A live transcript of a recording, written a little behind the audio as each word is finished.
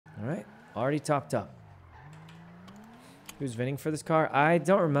All right. Already topped up. Who's winning for this car? I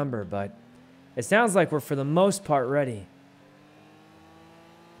don't remember, but it sounds like we're for the most part ready.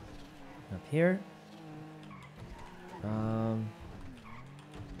 Up here. All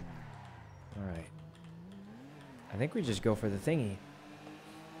right. I think we just go for the thingy.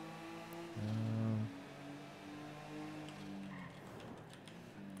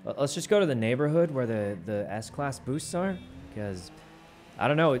 Let's just go to the neighborhood where the S-Class boosts are, because I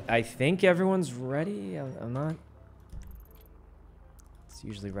don't know. I think everyone's ready. I'm not. It's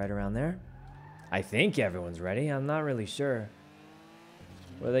usually right around there. I think everyone's ready. I'm not really sure.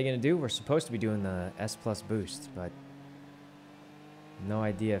 What are they going to do? We're supposed to be doing the S+ boost, but no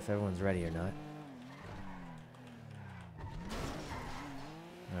idea if everyone's ready or not.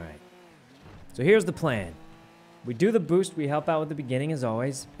 All right. So here's the plan. We do the boost. We help out with the beginning as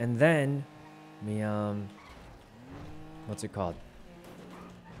always, and then we what's it called?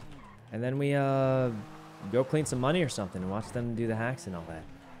 And then we go clean some money or something and watch them do the hacks and all that.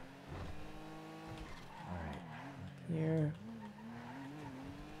 All right. Here.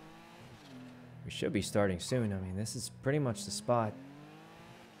 We should be starting soon. I mean, this is pretty much the spot.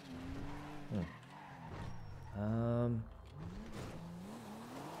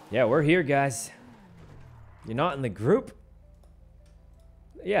 Yeah, we're here, guys. You're not in the group?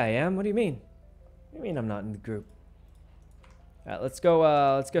 Yeah, I am. What do you mean? What do you mean I'm not in the group? All right, let's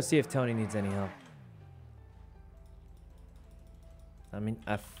go see if Tony needs any help. I mean,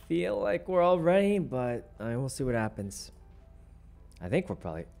 I feel like we're all ready, but I mean, we'll see what happens. I think we're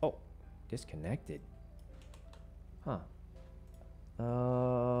probably... Oh, disconnected. Huh.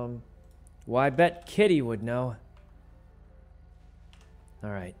 Well, I bet Kitty would know.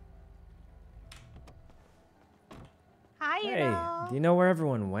 All right. Hi, Hey, Yuno. do you know where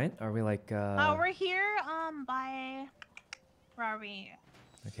everyone went? Are we like, we're here, by... Where are we?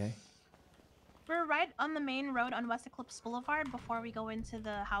 Okay. We're right on the main road on West Eclipse Boulevard before we go into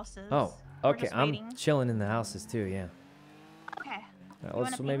the houses. Oh, We're okay. just I'm waiting. chilling in the houses too, yeah. Okay. All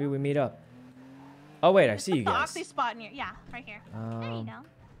right, so maybe we meet up. Oh, wait, I see you The guys. Oxy spot near, yeah, right here. There you go.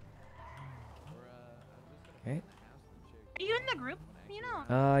 Okay. Are you in the group? You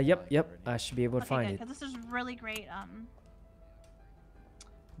know. Yep. I should be able to find it. Because this is really great,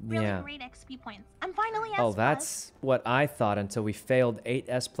 really Yeah. great XP points. I'm finally S+. Oh, that's what I thought until we failed 8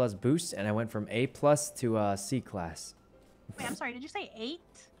 S+ boosts, and I went from A+ to C class. Wait, I'm sorry, did you say 8?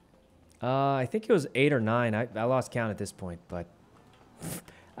 I think it was 8 or 9. I lost count at this point, but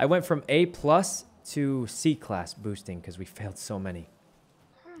I went from A+ to C class boosting because we failed so many.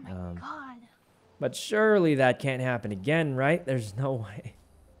 Oh my god. But surely that can't happen again, right? There's no way.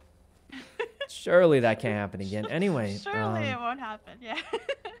 Surely that can't happen again. Anyway. Surely it won't happen, yeah.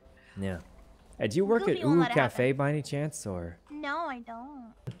 Yeah. Hey, do you work at Ooh Cafe by any chance, or? No, I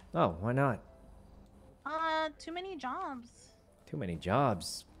don't. Oh, why not? Too many jobs. Too many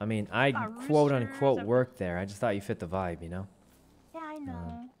jobs. I mean, I quote-unquote work there. I just thought you fit the vibe, you know? Yeah, I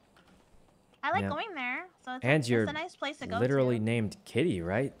know. I like going there, so and it's you're a nice place to go literally named Kitty,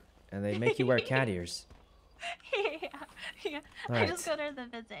 right? And they make you wear cat ears. yeah. Right. I just go there to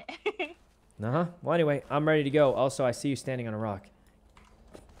visit. Uh-huh. Well, anyway, I'm ready to go. Also, I see you standing on a rock.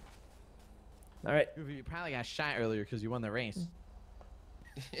 All right. You probably got shot earlier because you won the race.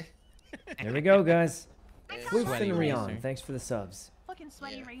 There we go, guys. Sweaty Rion, racer. thanks for the subs. Fucking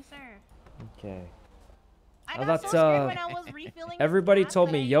sweaty racer. Okay. I got so scared when I was refilling everybody gas told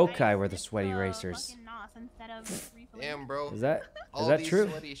that me yokai were the sweaty racers. Damn, bro. Is that all that these true?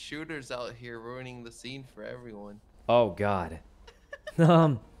 sweaty shooters out here ruining the scene for everyone. Oh God.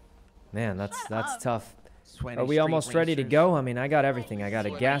 Man, that's tough. Sweaty Are we street almost ready to racers. go? I mean, I got everything. I got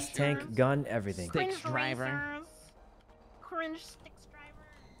a gas tank, gun, everything. Sticks driver. Cringe sticks driver.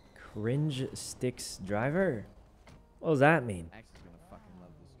 Cringe sticks driver? What does that mean? Max is gonna fucking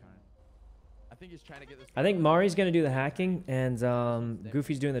love this car. I think he's trying to get this. I think Mari's gonna do the hacking and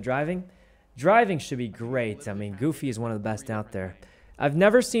Goofy's doing the driving. Driving should be great. I mean, Goofy is one of the best out there. I've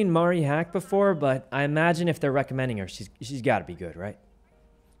never seen Mari hack before, but I imagine if they're recommending her, she's got to be good, right?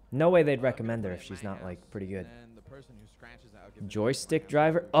 No way they'd recommend her if she's not like pretty good. Joystick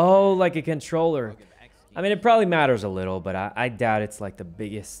driver? Oh, like a controller. I mean, it probably matters a little, but I doubt it's like the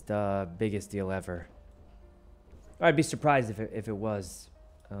biggest deal ever. I'd be surprised if it was.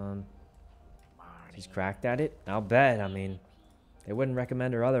 She's cracked at it. I'll bet. I mean, they wouldn't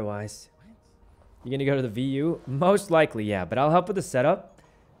recommend her otherwise. You gonna go to the VU? Most likely, yeah. But I'll help with the setup.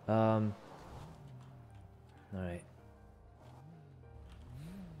 All right.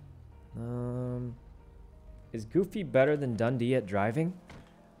 Is Goofy better than Dundee at driving?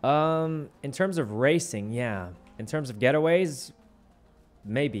 In terms of racing, yeah. In terms of getaways,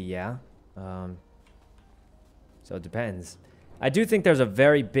 maybe, yeah. So it depends. I do think there's a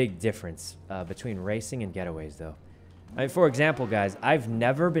very big difference between racing and getaways, though. I mean, for example, guys, I've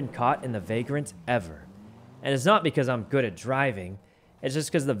never been caught in the Vagrant ever. And it's not because I'm good at driving. It's just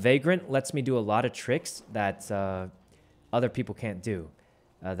because the Vagrant lets me do a lot of tricks that other people can't do.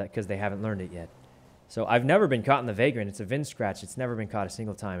 Because they haven't learned it yet. So I've never been caught in the Vagrant. It's a VIN scratch. It's never been caught a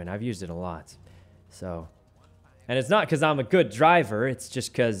single time, and I've used it a lot. So, and it's not because I'm a good driver. It's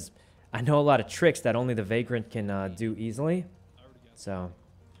just because I know a lot of tricks that only the Vagrant can do easily. So,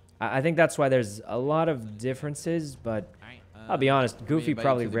 I think that's why there's a lot of differences, but I'll be honest, Goofy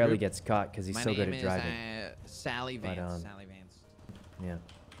probably rarely gets caught because he's so good at driving. Sally Vance. Sally Vance. Yeah.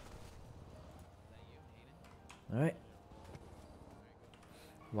 All right.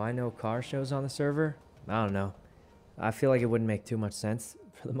 Why no car shows on the server? I don't know. I feel like it wouldn't make too much sense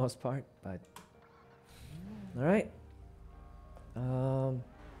for the most part, but... Alright.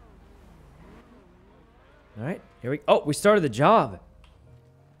 Alright, here we... Oh, we started the job!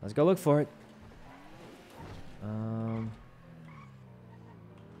 Let's go look for it.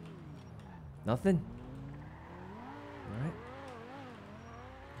 Nothing? Alright.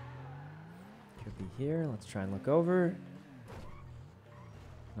 Could be here. Let's try and look over.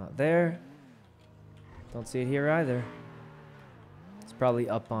 Not there. Don't see it here either. It's probably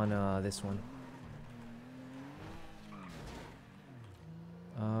up on this one.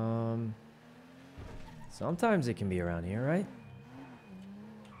 Sometimes it can be around here, right?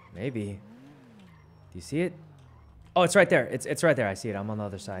 Maybe. Do you see it? Oh, it's right there. It's right there. I see it. I'm on the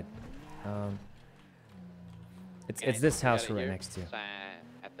other side. It's this house we're right next to.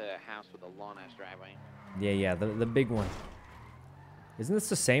 At the house with the long-ass driveway. Yeah, the big one. Isn't this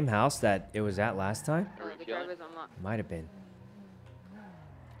the same house that it was at last time? The driveway's unlocked. Might have been.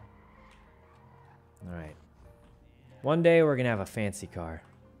 Alright. One day we're going to have a fancy car.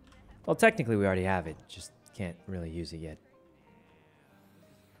 Well, technically we already have it. Just can't really use it yet.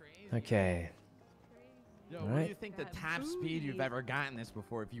 Okay. Yo, what do you think the top speed you've ever gotten this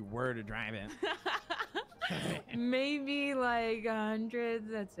before if you were to drive it? Maybe like 100.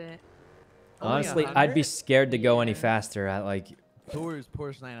 That's it. Honestly, I'd be scared to go any faster at like... Tours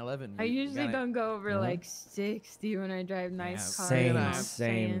Porsche 911. I usually don't go over like 60 when I drive nice cars.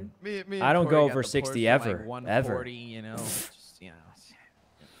 Same. Me I don't Corey go got over the 60 Porsche ever. like 140, Ever. You know, just, you know.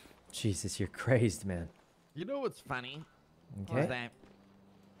 Jesus, you're crazed, man. You know what's funny? Okay. Is that...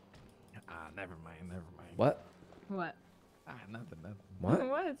 never mind. What? What? Nothing. What?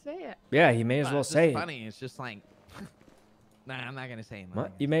 What? Say it. Yeah, he may as well say it. It's funny. It's just like... Nah, I'm not gonna say it.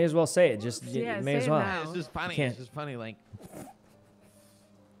 What? You may as well say it. Just Yeah, you may say as it well. now. It's just funny. It's just funny. Like,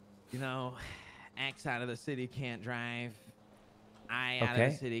 you know, X out of the city can't drive. I out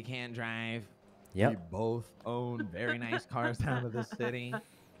of the city can't drive. Yep. We both own very nice cars out of the city.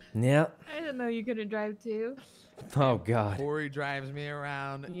 Yep. I didn't know you couldn't drive too. Oh God. Corey drives me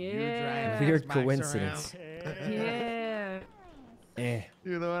around. Yeah. You drive Weird Xbox coincidence. around. Yeah.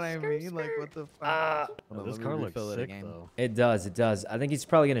 You know what I mean? Like, what the fuck? This car looks sick, though. It does. I think he's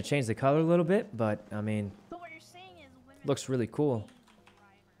probably gonna change the color a little bit, but I mean, So what you're saying is women looks really cool.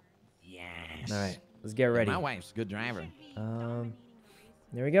 Yes. All right, let's get ready. My wife's a good driver.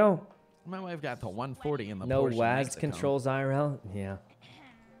 There we go. My wife got to 140 in the No Porsche WAGs Mexico. controls IRL. Yeah.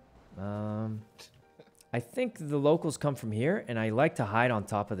 I think the locals come from here, and I like to hide on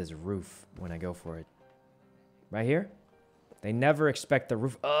top of this roof when I go for it. Right here. They never expect the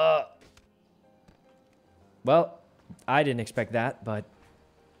roof. Well, I didn't expect that, but...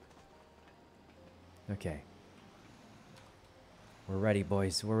 Okay. We're ready,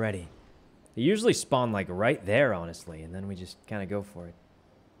 boys. We're ready. They usually spawn, like, right there, honestly, and then we just kind of go for it.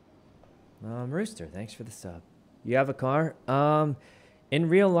 Rooster, thanks for the sub. You have a car? In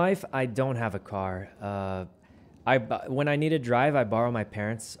real life, I don't have a car. When I need to drive, I borrow my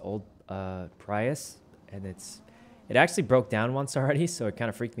parents' old Prius, and it actually broke down once already, so it kind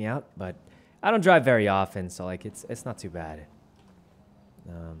of freaked me out. But I don't drive very often, so like it's not too bad.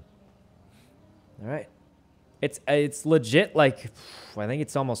 All right, it's legit. Like I think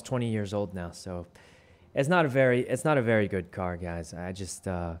it's almost 20 years old now, so it's not a very good car, guys. I just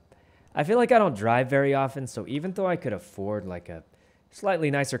I feel like I don't drive very often, so even though I could afford like a slightly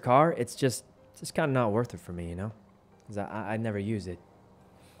nicer car, it's just kind of not worth it for me, you know, because I never use it.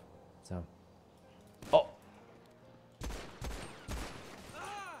 So, oh.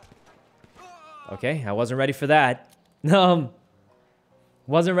 Okay, I wasn't ready for that.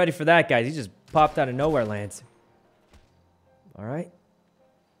 Wasn't ready for that, guys. He just popped out of nowhere, Lance. All right.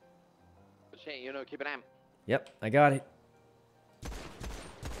 Yuno, keep it on. Yep, I got it.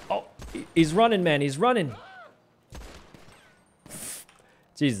 Oh, he's running, man. He's running.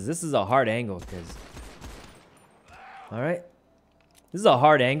 Jesus, this is a hard angle because... Alright. This is a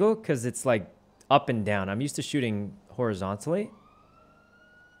hard angle because it's like up and down. I'm used to shooting horizontally.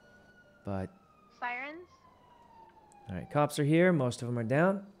 But... Sirens? Alright, cops are here. Most of them are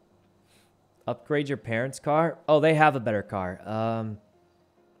down. Upgrade your parents' car. Oh, they have a better car.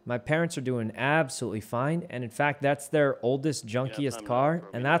 My parents are doing absolutely fine. And in fact, that's their oldest, junkiest car.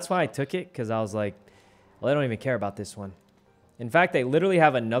 And that's why I took it, because I was like, well, they don't even care about this one. In fact, they literally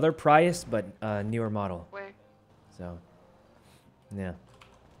have another Prius, but newer model. Where? So, yeah.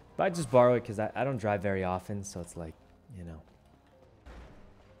 But I just borrow it because I don't drive very often. So it's like, you know.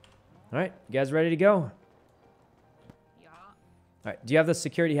 All right, you guys ready to go? Yeah. All right, do you have the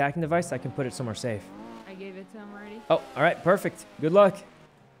security hacking device? I can put it somewhere safe. I gave it to him already. Oh, all right, perfect. Good luck.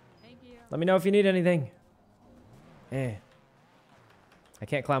 Thank you. Let me know if you need anything. Eh. I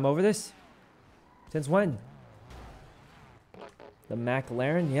can't climb over this? Since when? The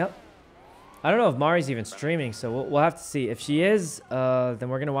McLaren, yep. I don't know if Mari's even streaming, so we'll have to see. If she is, then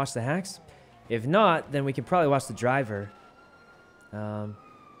we're going to watch the hacks. If not, then we can probably watch the driver.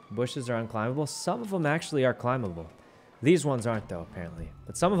 Bushes are unclimbable. Some of them actually are climbable. These ones aren't, though, apparently.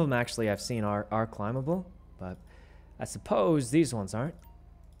 But some of them actually I've seen are climbable. But I suppose these ones aren't.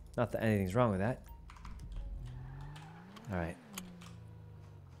 Not that anything's wrong with that. All right.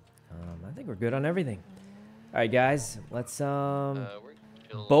 I think we're good on everything. All right, guys. Let's,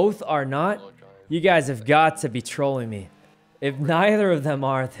 both are not. You guys have got to be trolling me. If neither of them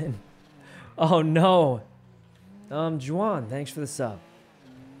are, then... Oh, no. Juan, thanks for the sub.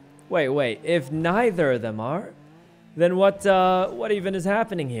 Wait. If neither of them are, then what even is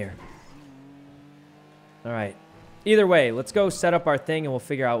happening here? All right. Either way, let's go set up our thing and we'll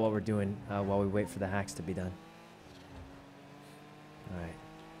figure out what we're doing while we wait for the hacks to be done. All right.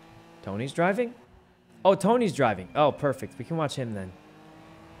 Tony's driving? Oh, Tony's driving. Oh, perfect. We can watch him then.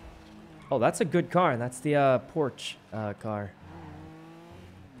 Oh, that's a good car. That's the porch car.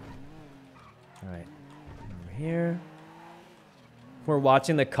 All right. Over here. We're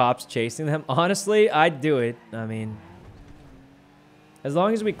watching the cops chasing them. Honestly, I'd do it. I mean, as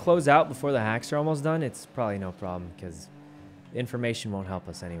long as we close out before the hacks are almost done, it's probably no problem because the information won't help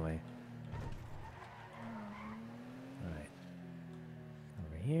us anyway. All right.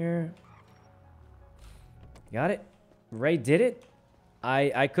 Over here. Got it. Ray did it.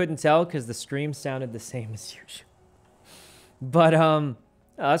 I couldn't tell because the stream sounded the same as usual. But oh,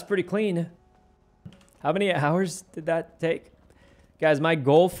 that's pretty clean. How many hours did that take? Guys, my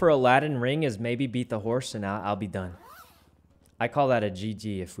goal for Aladdin Ring is maybe beat the horse and I'll be done. I call that a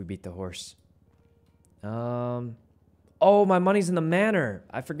GG if we beat the horse. Oh, my money's in the manor.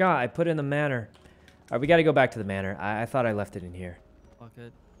 I forgot. I put it in the manor. All right, we got to go back to the manor. I thought I left it in here. All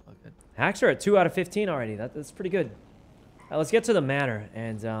good. All good. Hacks are at 2 out of 15 already. That's pretty good. Let's get to the manor.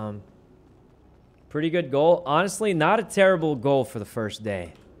 And pretty good goal. Honestly, not a terrible goal for the first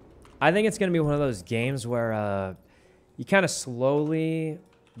day. I think it's going to be one of those games where you kind of slowly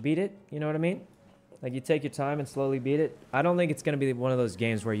beat it. You know what I mean? Like, you take your time and slowly beat it. I don't think it's going to be one of those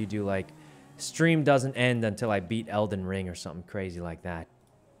games where you do, like, stream doesn't end until I beat Elden Ring or something crazy like that.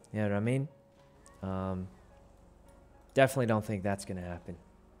 You know what I mean? Definitely don't think that's going to happen.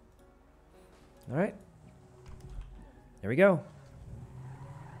 All right. There we go.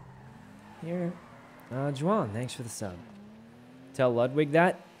 Here. Juan, thanks for the sub. Tell Ludwig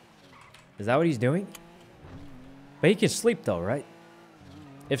that. Is that what he's doing? But he can sleep, though, right?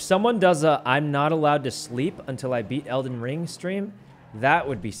 If someone does a I'm not allowed to sleep until I beat Elden Ring stream, that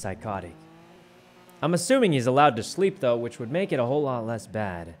would be psychotic. I'm assuming he's allowed to sleep, though, which would make it a whole lot less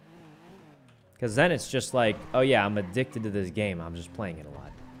bad. Because then it's just like, oh, yeah, I'm addicted to this game. I'm just playing it a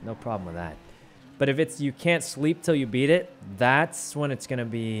lot. No problem with that. But if it's you can't sleep till you beat it, that's when it's going to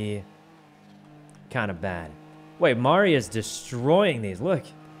be kind of bad. Wait, Mari is destroying these. Look.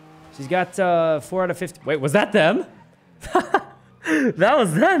 She's got 4 out of 50. Wait, was that them? That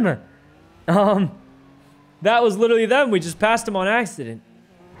was them. That was literally them. We just passed them on accident.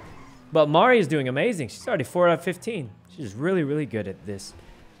 But Mari is doing amazing. She's already 4 out of 15. She's really, really good at this.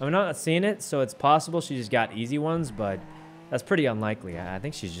 I'm not seeing it, so it's possible she just got easy ones, but that's pretty unlikely. I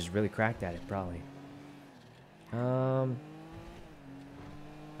think she's just really cracked at it, probably. All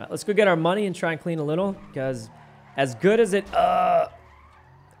right, let's go get our money and try and clean a little, because as good as it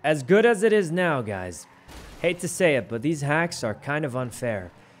is now, guys, hate to say it, but these hacks are kind of unfair,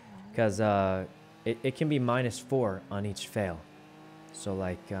 because it can be -4 on each fail. So,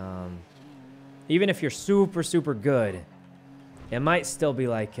 like, even if you're super, super good, it might still be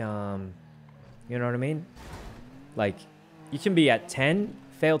like, you know what I mean? Like, you can be at 10,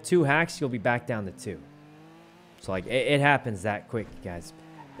 fail 2 hacks, you'll be back down to 2. So, like, it happens that quick, guys.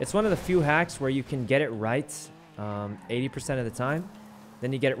 It's one of the few hacks where you can get it right 80% of the time.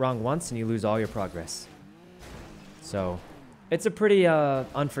 Then you get it wrong once and you lose all your progress. So it's a pretty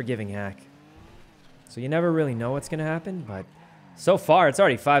unforgiving hack. So you never really know what's going to happen. But so far, it's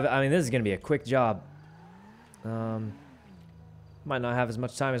already 5. I mean, this is going to be a quick job. Might not have as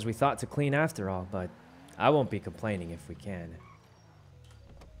much time as we thought to clean after all, but I won't be complaining if we can.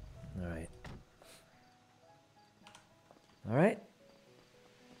 All right. All right.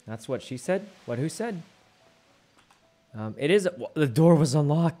 That's what she said. What who said? It is. The door was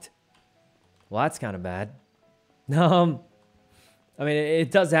unlocked. Well, that's kind of bad. I mean, it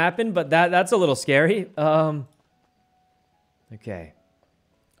does happen, but that's a little scary. Okay.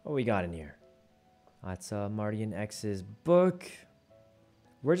 What we got in here? That's Marty and X's book.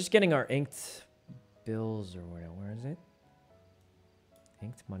 We're just getting our inked bills or whatever. Where is it?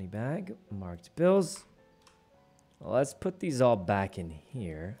 Inked money bag. Marked bills. Well, let's put these all back in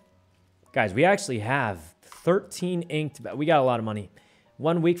here. Guys, we actually have 13 inked. We got a lot of money.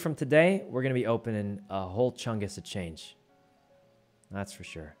 1 week from today, we're going to be opening a whole chungus of change. That's for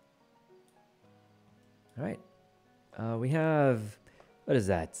sure. All right. We have, what is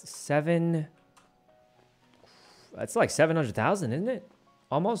that? 7. It's like 700,000, isn't it?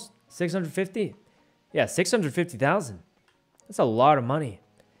 Almost 650. Yeah, 650,000. That's a lot of money.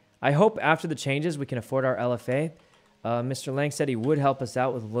 I hope after the changes we can afford our LFA. Mr. Lang said he would help us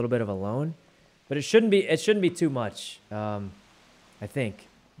out with a little bit of a loan, but it shouldn't be too much. I think,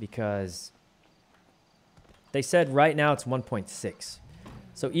 because they said right now it's 1.6.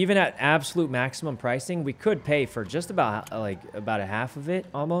 So even at absolute maximum pricing, we could pay for just about a half of it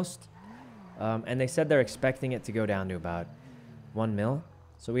almost. And they said they're expecting it to go down to about 1 mil.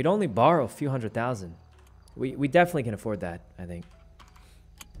 So we'd only borrow a few $100,000. We definitely can afford that, I think.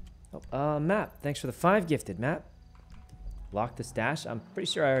 Oh, Map, thanks for the 5 gifted, Map. Lock the stash. I'm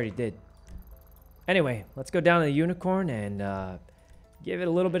pretty sure I already did. Anyway, let's go down to the unicorn and give it a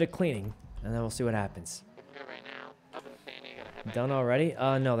little bit of cleaning, and then we'll see what happens. Done already?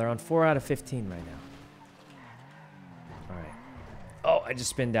 No, they're on 4 out of 15 right now. All right. Oh, I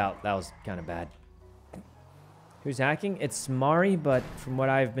just spinned out. That was kind of bad. Who's hacking? It's Mari, but from what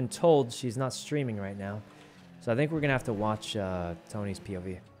I've been told, she's not streaming right now. So I think we're going to have to watch Tony's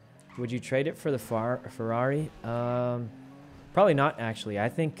POV. Would you trade it for the Ferrari? Probably not, actually. I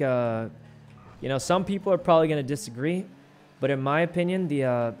think, some people are probably going to disagree. But in my opinion, the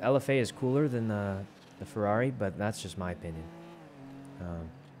LFA is cooler than the Ferrari, but that's just my opinion. All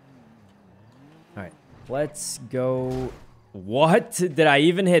right, let's go. What did I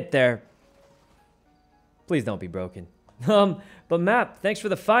even hit there? Please don't be broken. But Map, thanks for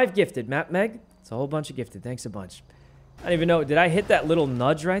the 5 gifted. Map Meg, it's a whole bunch of gifted. Thanks a bunch. I don't even know. Did I hit that little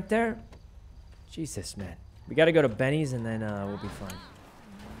nudge right there? Jesus, man. We got to go to Benny's and then we'll be fine.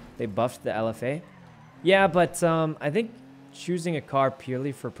 They buffed the LFA. Yeah, but I think choosing a car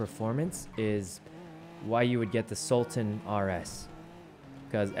purely for performance is why you would get the Sultan RS.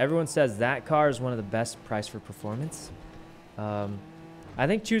 Because everyone says that car is one of the best price for performance. I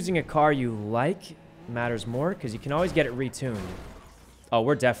think choosing a car you like matters more because you can always get it retuned. Oh,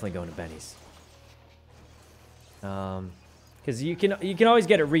 we're definitely going to Benny's. Because you can always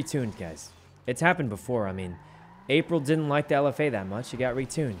get it retuned, guys. It's happened before. I mean, April didn't like the LFA that much. He got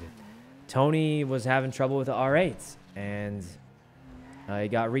retuned. Tony was having trouble with the R8s, and he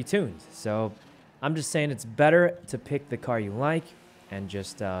got retuned. So I'm just saying it's better to pick the car you like and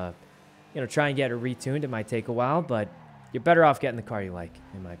just, try and get it retuned. It might take a while, but you're better off getting the car you like,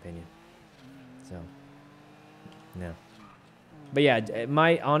 in my opinion. So, no. But yeah,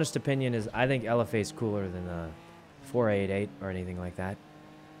 my honest opinion is I think LFA is cooler than 488 or anything like that.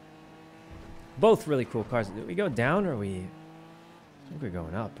 Both really cool cars. Did we go down or I think we're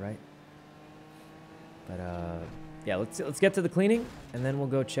going up, right? But yeah, let's get to the cleaning and then we'll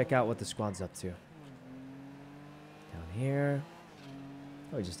go check out what the squad's up to. Down here.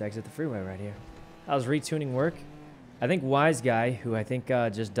 Oh, we just exit the freeway right here. How's retuning work? I think Wise Guy, who I think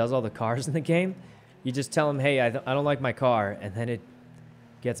just does all the cars in the game, you just tell him, hey, I don't like my car, and then it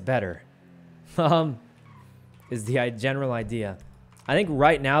gets better. Is the general idea. I think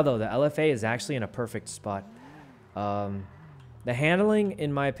right now, though, the LFA is actually in a perfect spot. The handling,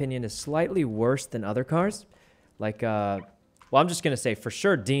 in my opinion, is slightly worse than other cars. Like, well, I'm just going to say, for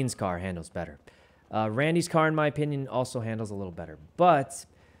sure, Dean's car handles better. Randy's car, in my opinion, also handles a little better. But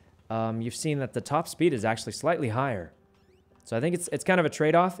you've seen that the top speed is actually slightly higher. So I think it's kind of a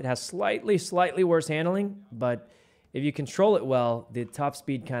trade-off. It has slightly worse handling, but if you control it well, the top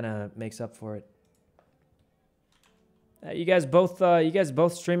speed kind of makes up for it. You guys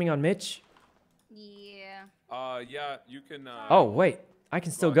both streaming on Mitch? Yeah. Yeah, you can. Oh wait, I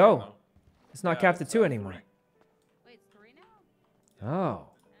can still Well, go. no. It's not Yeah, capped at it's, 2 anymore. 3. Wait, it's 3 now? Oh.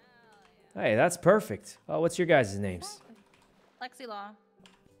 Hey, that's perfect. Oh, what's your guys' names? Lexi Law.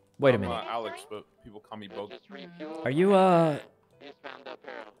 Wait a I'm, minute. Alex, but people call me Bogus. Are you,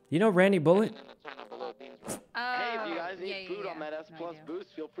 you know Randy Bullet? Hey, if you guys need yeah, food yeah, on that S no, I Plus do.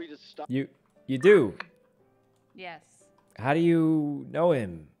 boost, feel free to stop. You do? Yes. How do you know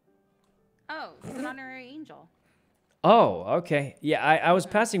him? Oh, he's an honorary angel. Oh, okay. Yeah, I was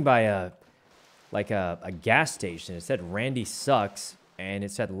passing by a gas station. It said Randy Sucks, and it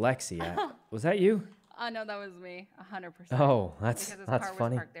said Lexi. Was that you? No, that was me. 100%. Oh, that's because his that's car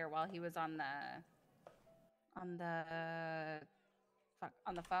funny. was parked there while he was on the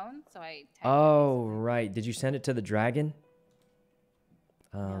phone. So I. tagged him. Oh, right. Did you send it to the dragon?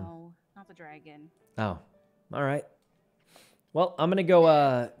 No, not the dragon. Oh, all right. Well, I'm gonna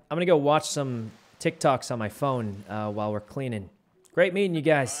go watch some TikToks on my phone while we're cleaning. Great meeting you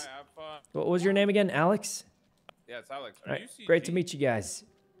guys. Alright, have fun. What was your name again? Alex? Yeah, it's Alex. All Are right. you CG? Great to meet you guys.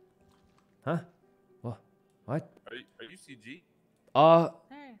 Huh? What? Are you CG?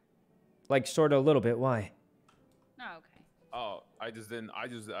 Hey. Like sort of a little bit. Why? No, okay. Oh, I've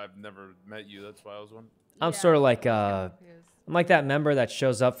never met you. That's why I was wondering. I'm sort of like I'm like that member that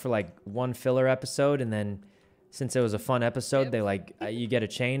shows up for like one filler episode, and then since it was a fun episode, they like you get a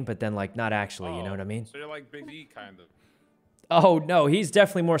chain, but then like not actually. You know what I mean? So you're like Big E, kind of. Oh no, he's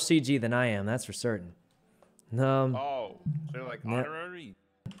definitely more CG than I am. That's for certain. Oh, so you're like honorary.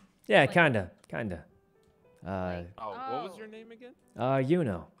 Yeah, kinda. Oh, what was your name again?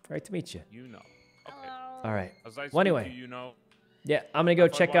 Yuno. Great to meet you. You know. Okay. Hello. All right. It was nice Well, to meet anyway. you, you know. Yeah, I'm gonna go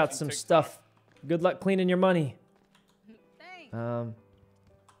Have fun check out watching some TikTok. stuff. Good luck cleaning your money. Thanks. Remember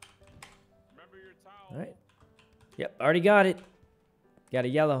your towel. All right. Yep, already got it. Got a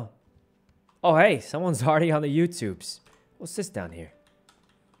yellow. Oh, hey, someone's already on the YouTubes. What's this down here?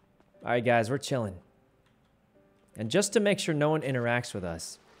 All right, guys, we're chilling. And just to make sure no one interacts with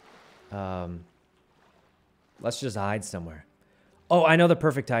us, let's just hide somewhere. Oh, I know the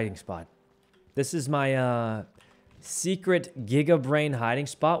perfect hiding spot. This is my secret Giga Brain hiding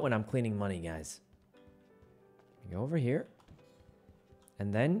spot when I'm cleaning money, guys. You go over here,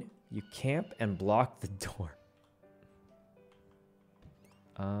 and then you camp and block the door.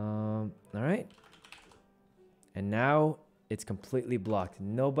 All right. And now it's completely blocked.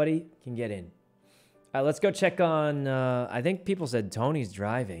 Nobody can get in. All right, let's go check on, I think people said Tony's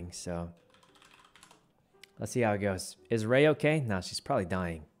driving, so let's see how it goes. Is Ray okay? No, she's probably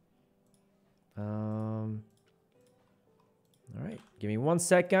dying. All right, give me 1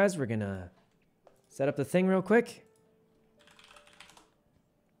 sec, guys. We're gonna set up the thing real quick.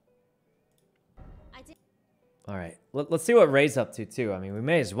 All right, let's see what Ray's up to, too. I mean, we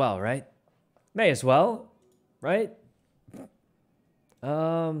may as well, right? May as well, right?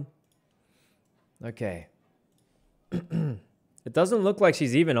 Okay. It doesn't look like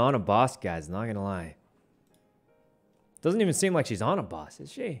she's even on a boss, guys. Not gonna lie. Doesn't even seem like she's on a boss,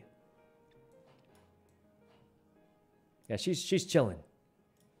 is she? Yeah, she's chilling.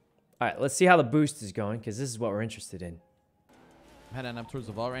 All right, let's see how the boost is going, because this is what we're interested in. Heading up towards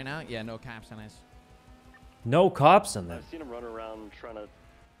the vault right now. Yeah, no caps on us. No cops on them. I've seen them run around trying to.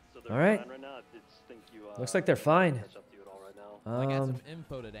 So they're All right. fine right now. I just think you. Looks like they're fine. Catch up to you at all right now. I got some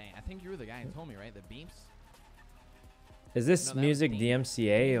info today. I think you were the guy who told me, right? The beeps. Is this No, that was music Dean.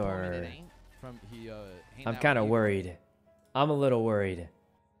 DMCA He told me or? today from he hanged I'm out kind of with you. worried. I'm a little worried.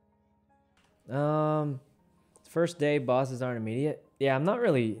 First day bosses aren't immediate. Yeah, I'm not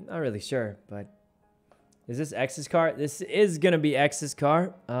really sure, but is this X's car? This is gonna be X's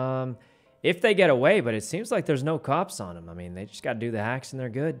car. If they get away, but it seems like there's no cops on them. I mean, they just gotta do the hacks and they're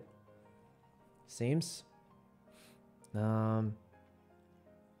good. Seems. Yeah,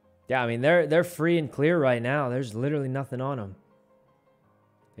 I mean they're free and clear right now. There's literally nothing on them.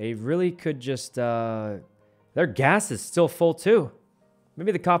 They really could just their gas is still full too.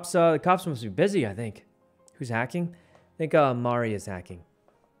 Maybe the cops must be busy, I think. Who's hacking? I think Mari is hacking.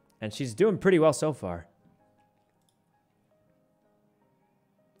 And she's doing pretty well so far.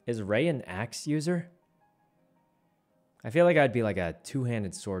 Is Ray an axe user? I feel like I'd be like a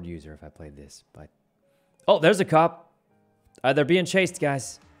two-handed sword user if I played this, but oh, there's a cop. They're being chased,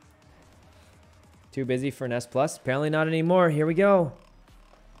 guys. Too busy for an S+? Apparently not anymore. Here we go.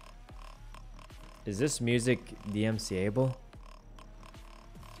 Is this music DMCA-able?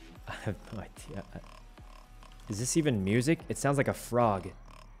 I have no idea. Is this even music? It sounds like a frog.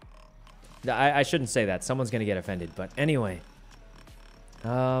 I shouldn't say that. Someone's gonna get offended. But anyway.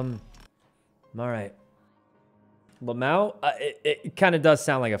 All right. Lamau, it kind of does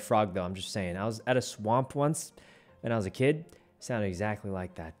sound like a frog, though. I'm just saying. I was at a swamp once when I was a kid. Sounded exactly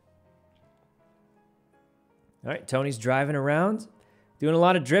like that. All right, Tony's driving around. Doing a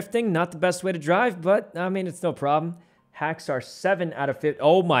lot of drifting. Not the best way to drive, but, I mean, it's no problem. Hacks are 7 out of 50.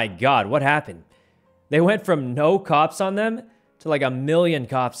 Oh, my God. What happened? They went from no cops on them to, like, 1,000,000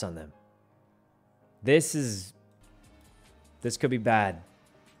 cops on them. This could be bad.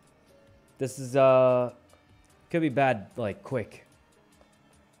 This is, could be bad, like, quick.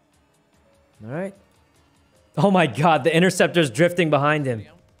 All right. Oh, my God. The Interceptor's drifting behind him.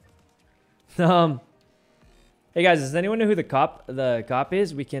 Hey guys, does anyone know who the cop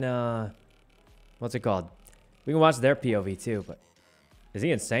is? We can what's it called? We can watch their POV too, but is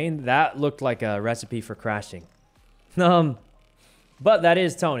he insane? That looked like a recipe for crashing. But that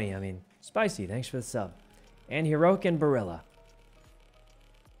is Tony. I mean, Spicy, thanks for the sub. And Heroic and Barilla.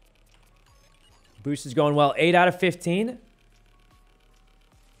 Boost is going well. 8 out of 15. You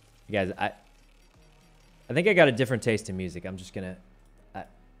guys, I think I got a different taste in music. I'm just gonna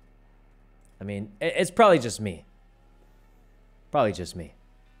I mean, it's probably just me. Probably just me.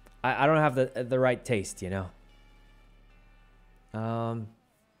 I don't have the right taste, you know. All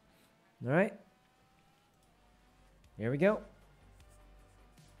right. Here we go.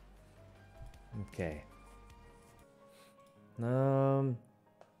 Okay.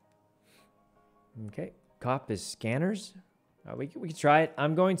 Okay. Cop is scanners. We can try it.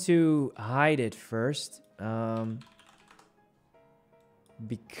 I'm going to hide it first.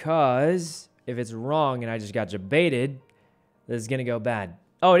 Because if it's wrong and I just got jebaited, this is going to go bad.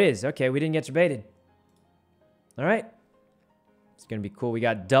 Oh, it is. Okay, we didn't get jebaited. All right. It's going to be cool. We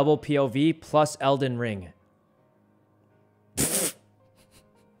got double POV plus Elden Ring.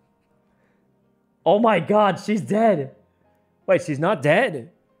 Oh my God, she's dead. Wait, she's not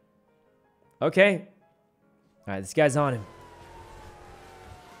dead. Okay. All right, this guy's on him.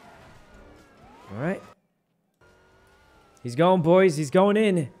 All right. He's going, boys. He's going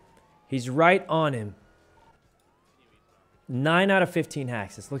in. He's right on him. 9 out of 15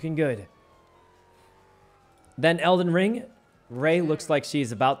 hacks. It's looking good. Then Elden Ring. Ray looks like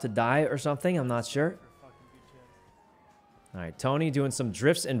she's about to die or something. I'm not sure. All right, Tony doing some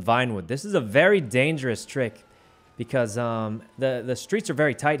drifts in Vinewood. This is a very dangerous trick because the streets are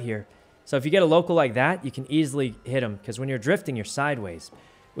very tight here. So if you get a local like that, you can easily hit him because when you're drifting, you're sideways,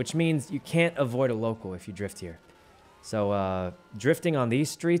 which means you can't avoid a local if you drift here. So drifting on these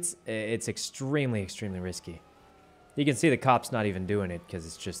streets, it's extremely, extremely risky. You can see the cop's not even doing it because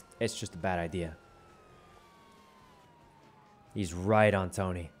it's just a bad idea. He's right on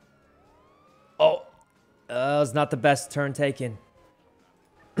Tony. Oh, it's not the best turn taken.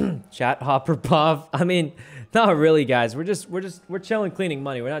 Chat hopper Pov. I mean, not really, guys. We're chilling, cleaning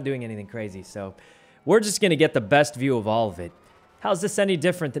money. We're not doing anything crazy. So we're just gonna get the best view of all of it. How's this any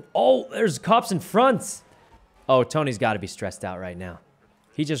different than? Oh, there's cops in front. Oh, Tony's got to be stressed out right now.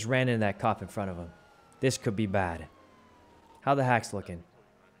 He just ran into that cop in front of him. This could be bad. How the hacks looking?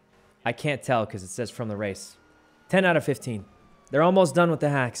 I can't tell because it says from the race. 10 out of 15. They're almost done with the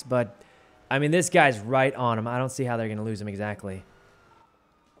hacks, but I mean, this guy's right on him. I don't see how they're going to lose him exactly.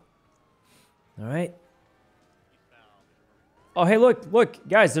 All right. Oh, hey, look,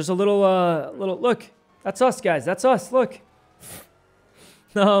 guys, there's a little, look. That's us, guys. That's us. Look.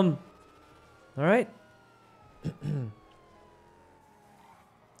 All right.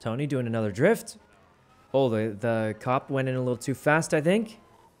 Tony doing another drift. Oh, the cop went in a little too fast, I think.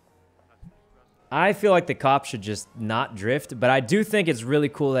 I feel like the cop should just not drift, but I do think it's really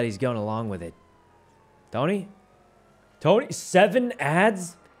cool that he's going along with it. Tony? 7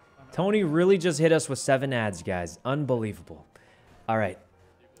 ads? Tony really just hit us with 7 ads, guys. Unbelievable. All right.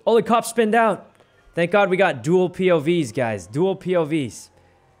 Oh, the cop spinned out. Thank God we got dual POVs, guys. Dual POVs.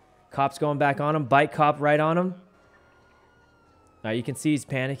 Cop's going back on him. Bike cop right on him. Now you can see he's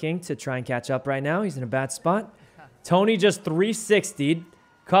panicking to try and catch up right now. He's in a bad spot. Tony just 360'd.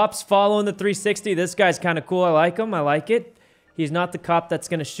 Cop's following the 360. This guy's kind of cool. I like him. I like it. He's not the cop that's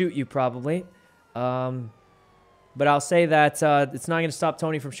going to shoot you probably. But I'll say that it's not going to stop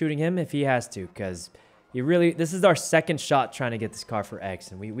Tony from shooting him if he has to, because this is our second shot trying to get this car for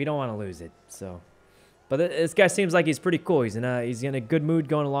X, and we don't want to lose it. So, but this guy seems like he's pretty cool. He's in a good mood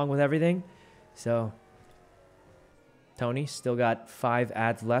going along with everything. So, Tony still got 5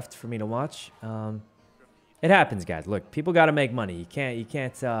 ads left for me to watch. It happens, guys. Look, people got to make money. You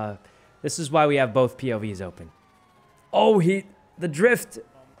can't. This is why we have both POVs open. Oh, the drift.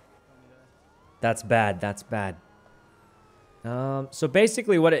 That's bad. That's bad. So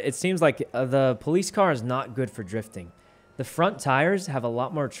basically what it seems like the police car is not good for drifting. The front tires have a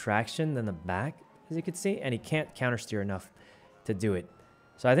lot more traction than the back, as you can see, and he can't countersteer enough to do it.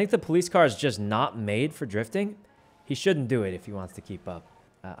 So I think the police car is just not made for drifting. He shouldn't do it if he wants to keep up,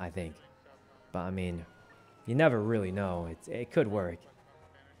 I think. But, I mean, you never really know. It could work.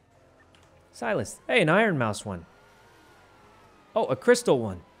 Silas. Hey, an iron mouse one. Oh, a crystal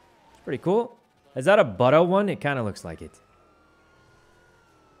one. It's pretty cool. Is that a Butto one? It kind of looks like it.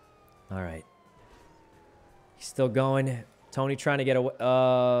 All right. He's still going. Tony trying to get away.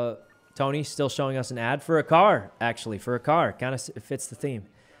 Tony still showing us an ad for a car, actually, for a car. Kind of fits the theme.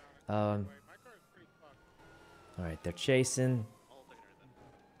 All right, they're chasing.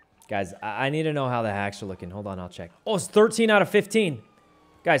 Guys, I need to know how the hacks are looking. Hold on, I'll check. Oh, it's 13 out of 15.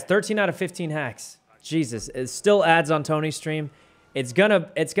 Guys, 13 out of 15 hacks. Jesus, it's still ads on Tony's stream. It's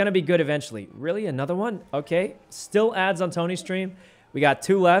gonna be good eventually. Really, another one? Okay, still ads on Tony's stream. We got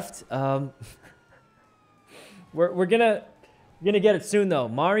 2 left. We're gonna get it soon though.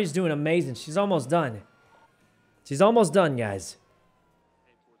 Mari's doing amazing. She's almost done. She's almost done, guys.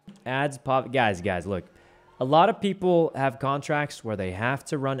 Ads pop. Guys, look. A lot of people have contracts where they have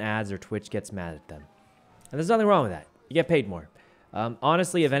to run ads or Twitch gets mad at them. And there's nothing wrong with that. You get paid more.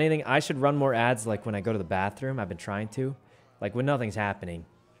 Honestly, if anything, I should run more ads like when I go to the bathroom. I've been trying to. Like when nothing's happening.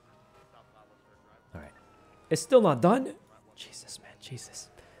 All right. It's still not done? Jesus, man.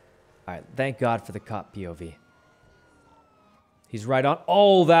 Jesus. All right. Thank God for the cop POV. He's right on.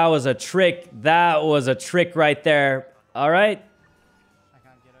 Oh, that was a trick. That was a trick right there. All right.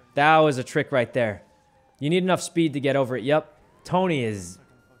 That was a trick right there. You need enough speed to get over it. Yep. Tony is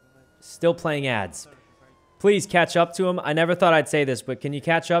still playing ads. Please catch up to him. I never thought I'd say this, but can you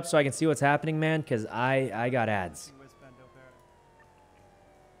catch up so I can see what's happening, man? Because I got ads.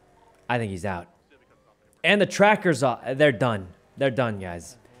 I think he's out. And the trackers, they're done. They're done,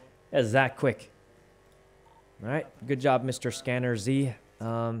 guys. It's that quick. All right. Good job, Mr. Scanner Z.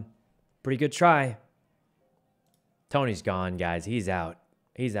 Pretty good try. Tony's gone, guys. He's out.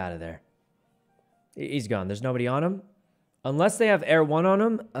 He's out of there. He's gone. There's nobody on him. Unless they have Air 1 on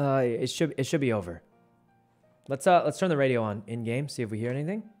him, it should be over. Let's turn the radio on in-game, see if we hear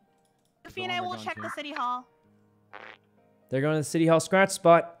anything. Sophie and I will check the city hall. They're going to the city hall scratch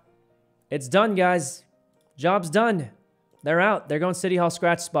spot. It's done, guys. Job's done. They're out. They're going city hall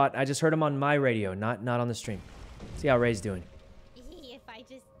scratch spot. I just heard them on my radio, not on the stream. See how Ray's doing. If I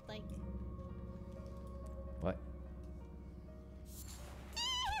just, like... What?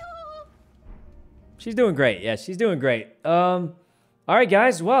 She's doing great. Yeah, she's doing great. All right,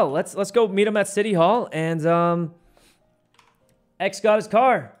 guys. Well, let's go meet him at City Hall. And X got his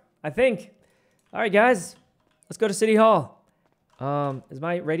car, I think. All right, guys. Let's go to City Hall. Is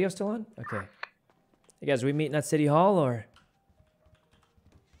my radio still on? Okay. Hey, guys, are we meeting at City Hall or?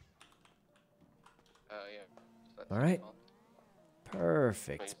 Yeah. All right.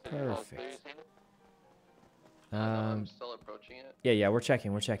 Perfect. Perfect. I'm still approaching it. Yeah, we're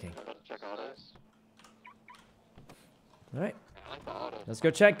checking. All right. Let's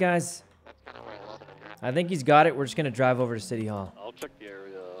go check, guys. I think he's got it. We're just going to drive over to City Hall. I'll check the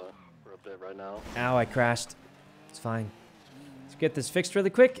area for a bit right now. Ow, I crashed. It's fine. Let's get this fixed really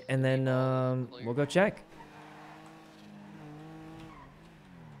quick, and then we'll go check.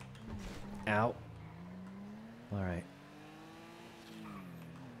 Ow. All right.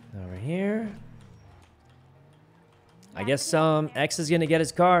 Over here. I guess X is going to get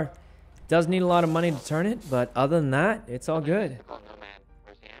his car. Does need a lot of money to turn it, but other than that, it's all good.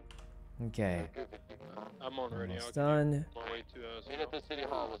 Okay. I'm on radio. Almost done.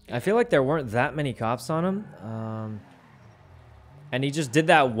 I feel like there weren't that many cops on him. And he just did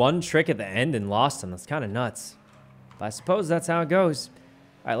that one trick at the end and lost him. That's kind of nuts. But I suppose that's how it goes.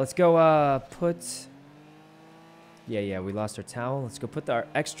 All right, let's go put... Yeah, we lost our towel. Let's go put our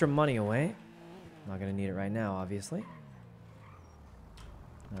extra money away. I'm not going to need it right now, obviously.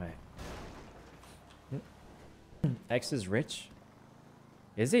 All right. X is rich?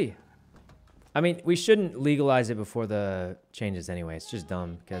 Is he? I mean, we shouldn't legalize it before the changes anyway. It's just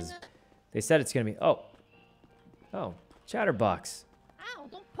dumb because they said it's going to be... Oh, Chatterbox. Ow,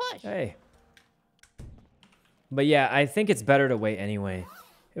 don't push. Hey. But yeah, I think it's better to wait anyway.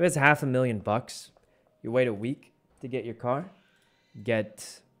 If it's $500,000, you wait a week to get your car,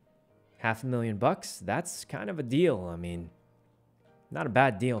 get $500,000, that's kind of a deal. I mean, not a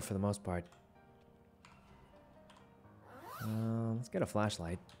bad deal for the most part. Let's get a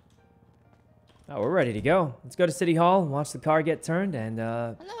flashlight. Oh, we're ready to go. Let's go to City Hall, watch the car get turned, and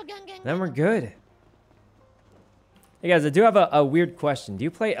then we're good. Hey guys, I do have a weird question. Do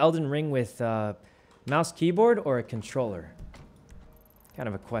you play Elden Ring with mouse keyboard or a controller? Kind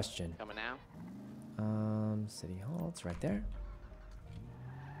of a question. Coming now. City Hall, it's right there.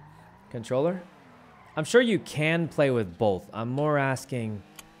 Controller? I'm sure you can play with both. I'm more asking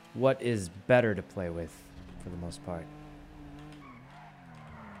what is better to play with. for the most part.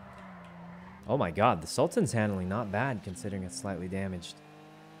 Oh my god, the Sultan's handling not bad considering it's slightly damaged.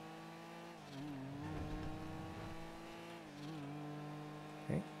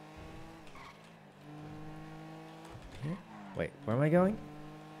 Okay. Here. Wait, where am I going?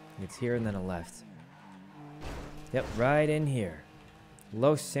 It's here and then a left. Yep, right in here.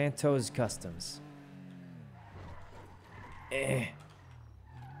 Los Santos Customs.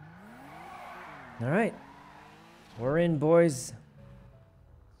 Alright. We're in, boys.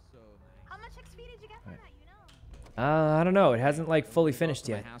 How much XP did you get from that, I don't know. It hasn't, like, fully finished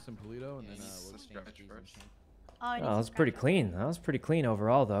My yet. house in Polito, and then Yes, we'll the exchange stretch these and first. change. Oh, Oh, that was pretty clean. That was pretty clean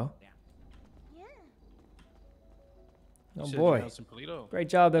overall, though. Yeah. Oh, You said boy. your house in Polito. Great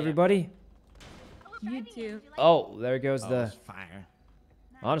job, everybody. You too. Oh, there goes Oh, the... it's fire.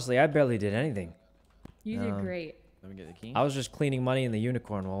 Honestly, I barely did anything. You did great. Let me get the key. I was just cleaning money in the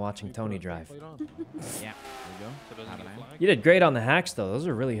unicorn while watching Tony drive. Yeah, there you go. So it doesn't get a flag? You did great on the hacks, though. Those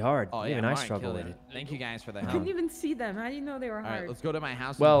are really hard. Oh, yeah, Even I Mark struggle killed with it. Thank you guys for the I help. couldn't even see them. How do you know they were All hard? right, let's go to my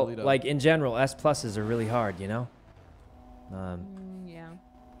house Well, in Polito. like, in general, S pluses are really hard, you know? Yeah.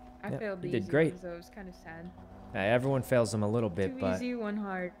 I Yep, failed the you did easy great. ones, so it was kind of sad. Everyone fails them a little bit, Two but... easy, one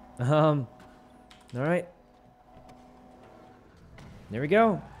hard. All right. There we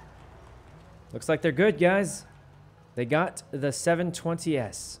go. Looks like they're good, guys. They got the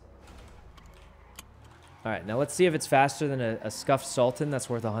 720S. All right, now let's see if it's faster than a scuffed Sultan that's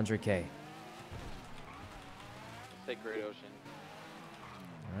worth 100K. Say Great Ocean.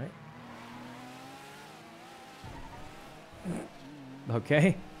 All right.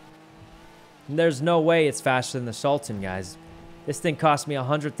 Okay. And there's no way it's faster than the Sultan, guys. This thing cost me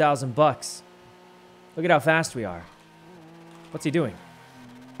 100,000 bucks. Look at how fast we are. What's he doing?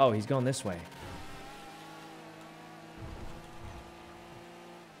 Oh, he's going this way.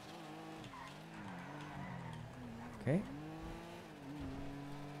 Okay.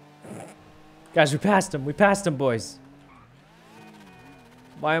 Guys, we passed him. We passed him, boys.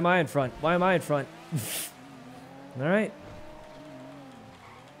 Why am I in front? Why am I in front? All right.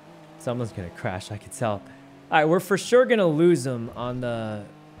 Someone's going to crash, I can tell. All right, we're for sure going to lose him on the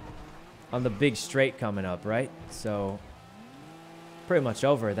big straight coming up, right? So, pretty much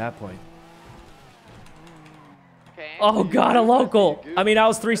over at that point. Okay. Oh, God, a local. I mean, I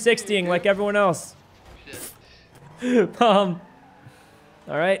was 360ing like everyone else. All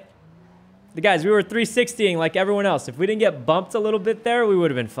right. The guys, we were 360ing like everyone else. If we didn't get bumped a little bit there, we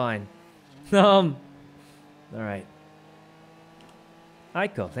would have been fine. All right.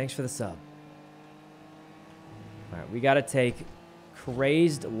 Aiko, thanks for the sub. All right, we got to take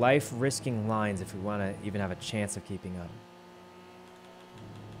crazed life-risking lines if we want to even have a chance of keeping up.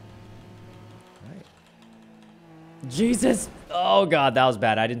 All right. Jesus. Oh, God, that was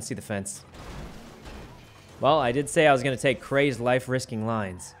bad. I didn't see the fence. Well, I did say I was going to take crazed life-risking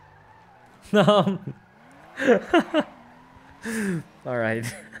lines. All right.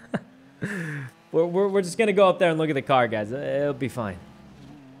 we're just going to go up there and look at the car, guys. It'll be fine.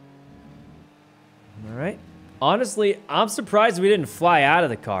 All right. Honestly, I'm surprised we didn't fly out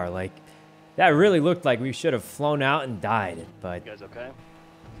of the car. Like, that really looked like we should have flown out and died. But You guys okay?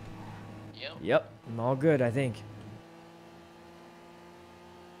 Yep. I'm all good, I think.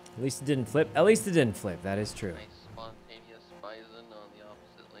 At least it didn't flip. At least it didn't flip. That is true. Nice spontaneous bison on the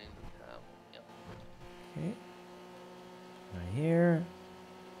opposite lane of travel. Yep. Okay. Right here.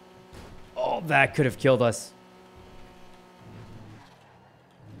 Oh, that could have killed us.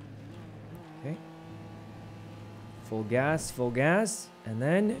 Okay. Full gas, and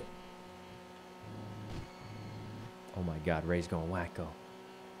then... Oh my God, Ray's going wacko.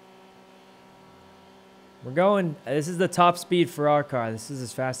 We're going. This is the top speed for our car. This is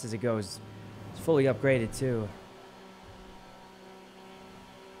as fast as it goes. It's fully upgraded too.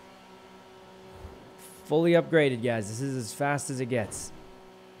 Fully upgraded, guys. This is as fast as it gets.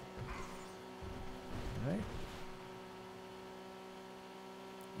 All right.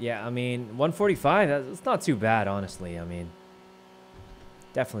 Yeah, I mean, 145, that's not too bad, honestly. I mean,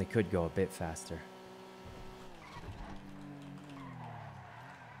 definitely could go a bit faster.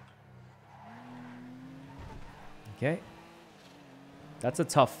 Okay. That's a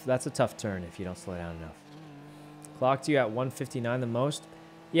tough turn if you don't slow down enough. Clocked you at 159 the most.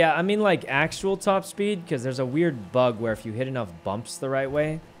 Yeah, I mean like actual top speed, because there's a weird bug where if you hit enough bumps the right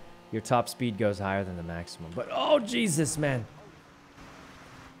way, your top speed goes higher than the maximum. But oh Jesus, man.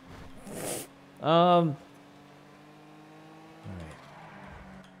 All right.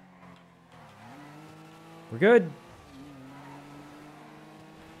 We're good.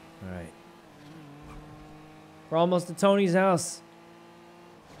 All right. We're almost to Tony's house.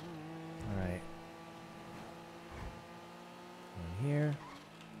 All right.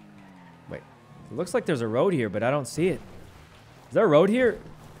 It looks like there's a road here, but I don't see it. Is there a road here?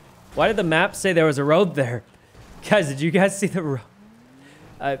 Why did the map say there was a road there? Guys, did you guys see the road?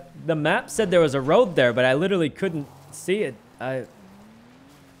 The map said there was a road there, but I literally couldn't see it.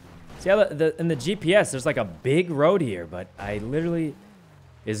 See how in the GPS, there's like a big road here, but I literally...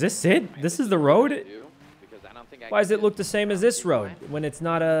 Is this it? This is the road? Why does it look the same as this road when it's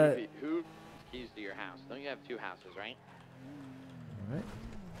not a... Who keys to your house? Don't you have 2 houses, right? All right.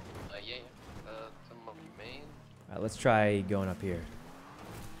 Yeah. Some of you main. All right, let's try going up here.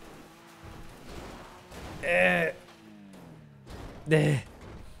 There,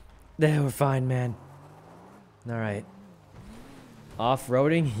 we're fine, man. All right.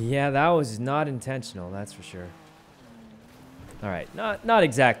 Off-roading? Yeah, that was not intentional, that's for sure. All right, not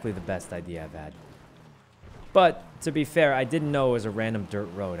exactly the best idea I've had. But, to be fair, I didn't know it was a random dirt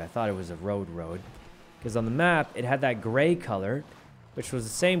road. I thought it was a road. Because on the map, it had that gray color, which was the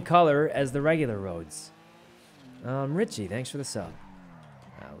same color as the regular roads. Richie, thanks for the sub.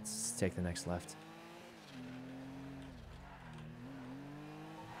 Let's take the next left.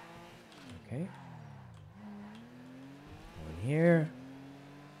 Okay. One here.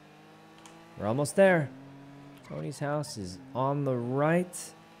 We're almost there. Tony's house is on the right.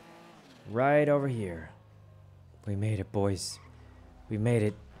 Right over here. We made it, boys. We made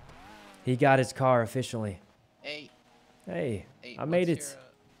it. He got his car officially. Hey, I made it.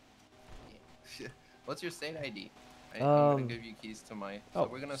 What's your state ID? I'm gonna give you keys to my. So Oh,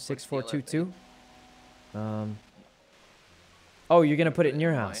 we're gonna 6422. Oh, you're gonna put it in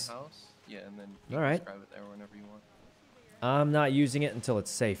your house. My house. Yeah, and then you All can right. just grab it there whenever you want. I'm not using it until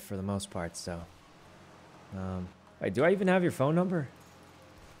it's safe for the most part, so. Wait, do I even have your phone number?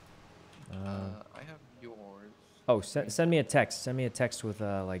 I have yours. Oh, send me a text. Send me a text with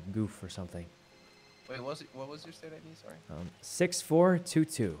like goof or something. Wait, what was your state ID? Sorry.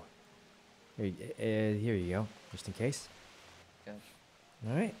 6422. Here you go, just in case. Okay.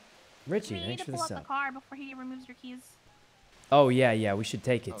 All right, Richie, We need thanks to for the pull out sub. the car before he removes your keys. Oh yeah, we should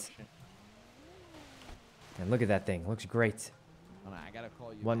take it. Oh, shit. And look at that thing, looks great. Hold on, I gotta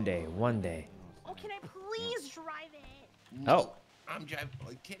call you. One day. Oh, can I please drive it? Oh. I'm driving.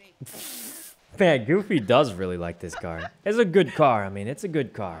 Kidding. Man, Goofy does really like this car. It's a good car. I mean, it's a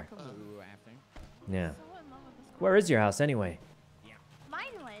good car. Yeah. So in love with this car. Where is your house anyway?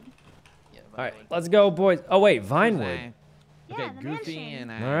 Vinewood. Yeah. All right, let's go, boys. Oh wait, Vinewood. Okay, Yeah, the Goofy mansion.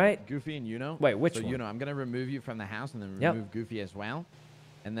 and All right. Goofy and Yuno. Wait, which so one? Yuno, I'm gonna remove you from the house and then Yep. remove Goofy as well.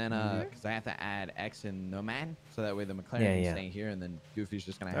 And then, because I have to add X and Nomad, so that way the McLaren Yeah, can yeah. stay here, and then Goofy's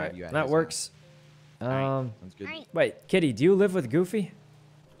just gonna All have right, you at that his works. house. All right, sounds good. Alright. Wait, Kitty, do you live with Goofy?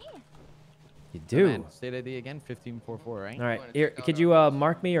 Yeah. You do. Nomad, state ID again, 1544, right? All right, wanna here, check out could you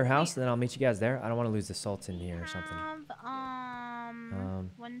mark me your house, and then I'll meet you guys there. I don't want to lose the Sultan here or something. Have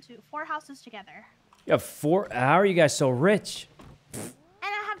 4 houses together. You have 4. How are you guys so rich? And I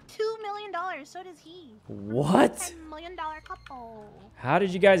have $2 million. So does he. What? $10 million couple. How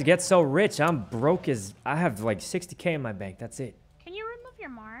did you guys get so rich? I'm broke as I have like 60K in my bank. That's it. Can you remove your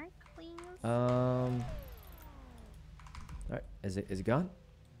mark, please? All right, is it gone?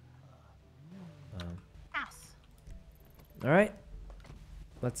 House. All right.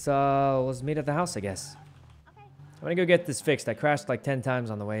 Let's meet at the house, I guess. Okay. I'm gonna go get this fixed. I crashed like 10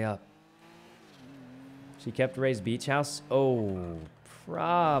 times on the way up. She kept Ray's beach house? Oh,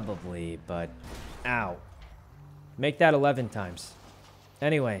 probably, but ow. Make that 11 times.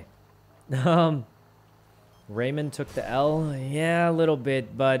 Anyway, Raymond took the L. Yeah, a little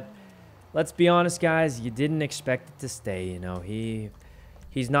bit, but let's be honest, guys. You didn't expect it to stay. You know, he's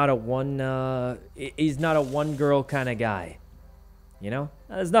not a one girl kind of guy. You know,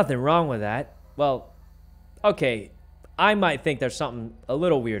 there's nothing wrong with that. Well, okay, I might think there's something a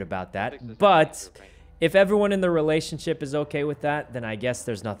little weird about that, but if everyone in the relationship is okay with that, then I guess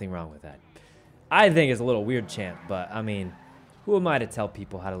there's nothing wrong with that. I think it's a little weird, champ, but I mean, who am I to tell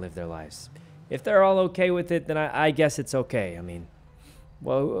people how to live their lives? If they're all okay with it, then I guess it's okay. I mean,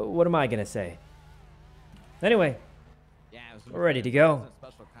 well, what am I going to say? Anyway, Yeah, we're ready to go.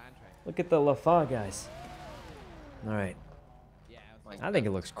 Special contract. Look at the LaFa guys. All right. Yeah, I think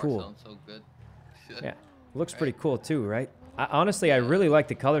it looks Car cool. sounds so good. Yeah, looks pretty cool too, right? Honestly, I really like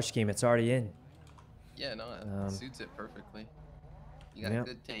the color scheme it's already in. Yeah, no, it suits it perfectly. You got yeah.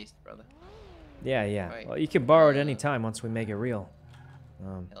 good taste, brother. Yeah. Right. Well, you can borrow it any time once we make it real.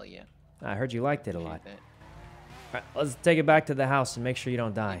 Hell yeah. I heard you liked it a lot. Appreciate All right, let's take it back to the house and make sure you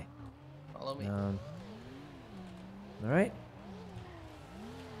don't die. that. Follow me. All right,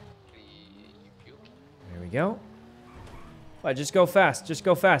 there we go. All right, just go fast. Just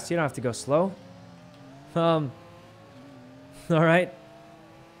go fast. You don't have to go slow. All right.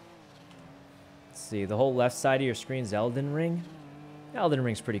 Let's see, the whole left side of your screen's Elden Ring. Elden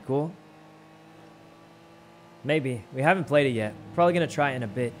Ring's pretty cool. Maybe. We haven't played it yet. Probably going to try it in a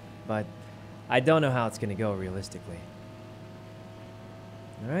bit, but I don't know how it's going to go realistically.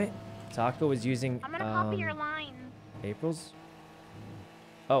 All right. Taco was using I'm gonna copy your lines. April's.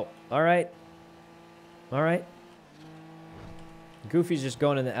 Oh, all right. All right. Goofy's just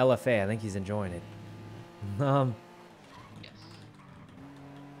going in the LFA. I think he's enjoying it. Yes.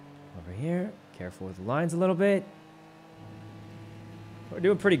 Over here. Careful with the lines a little bit. We're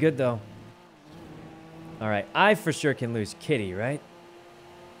doing pretty good, though. All right. I for sure can lose Kitty, right?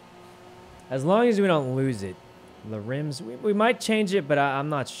 As long as we don't lose it. The rims, we might change it, but I'm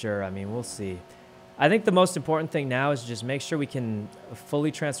not sure. I mean, we'll see. I think the most important thing now is just make sure we can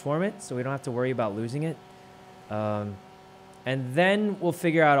fully transform it so we don't have to worry about losing it. And then we'll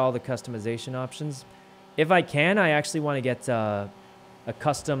figure out all the customization options. If I can, I actually want to get a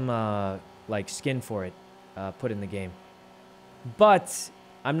custom like skin for it put in the game. But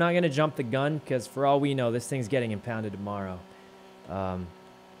I'm not going to jump the gun because for all we know, this thing's getting impounded tomorrow.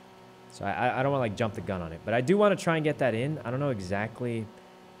 So I don't want to like jump the gun on it, but I do want to try and get that in. I don't know exactly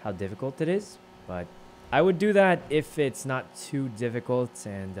how difficult it is, but I would do that if it's not too difficult.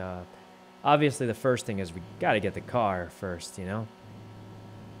 And obviously the first thing is we got to get the car first, you know?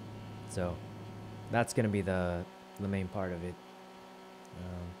 So that's going to be the main part of it.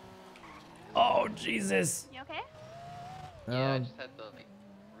 Oh, Jesus. You okay? Yeah, I just had to like.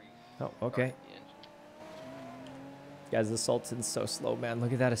 Oh, okay. Guys, the Sultan's so slow, man.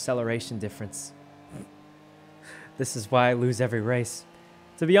 Look at that acceleration difference. This is why I lose every race.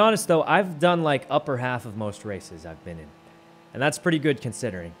 To be honest, though, I've done like upper half of most races I've been in. And that's pretty good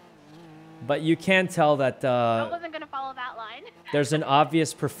considering. But you can tell that I wasn't going to follow that line. there's an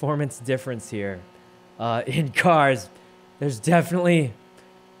obvious performance difference here. In cars, there's definitely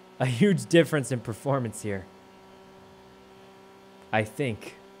a huge difference in performance here. I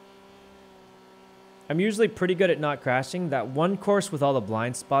think. I'm usually pretty good at not crashing. That one course with all the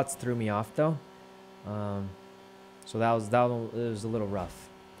blind spots threw me off, though. So that was a little rough.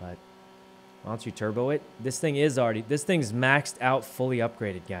 But why don't you turbo it? This thing's maxed out, fully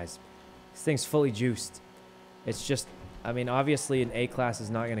upgraded, guys. This thing's fully juiced. It's just, I mean, obviously an A class is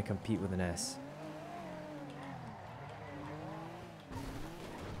not going to compete with an S.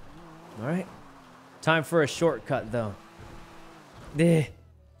 All right. Time for a shortcut, though.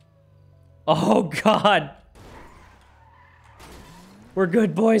 Oh, God. We're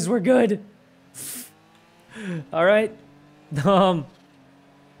good, boys. We're good. All right.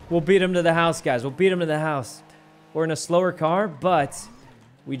 We'll beat him to the house, guys. We'll beat him to the house. We're in a slower car, but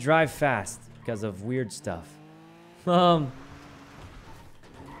we drive fast because of weird stuff. Oh,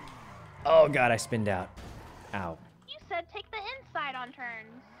 God, I spinned out. Ow. You said take the inside on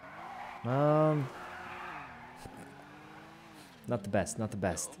turns. Not the best. Not the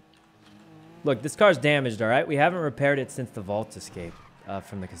best. Look, this car's damaged, all right? We haven't repaired it since the vault escape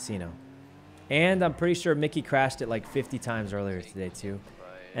from the casino. And I'm pretty sure Mickey crashed it like 50 times earlier today, too.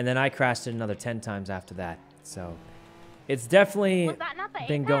 And then I crashed it another 10 times after that. So it's definitely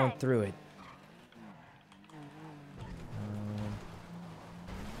been going through it.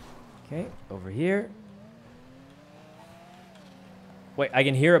 Okay, over here. Wait, I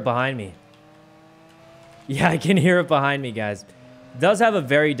can hear it behind me. Yeah, I can hear it behind me, guys. It does have a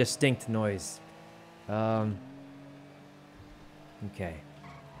very distinct noise. Okay.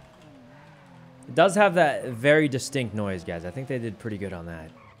 It does have that very distinct noise, guys. I think they did pretty good on that.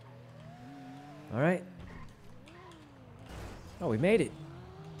 All right. Oh, we made it.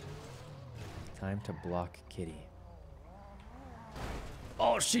 Time to block Kitty.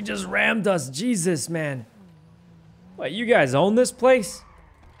 Oh, she just rammed us. Jesus, man. What, you guys own this place?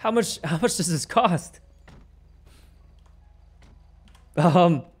 How much does this cost?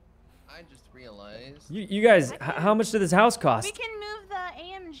 I just realized. You guys, how much did this house cost? We can move the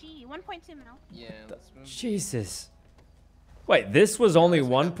AMG, 1.2 mil. Yeah, let's move. Jesus. Wait, this was only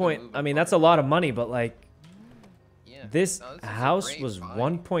 1 point. I mean, that's a lot of money, but like, Yeah. this No, this is a house great was buy.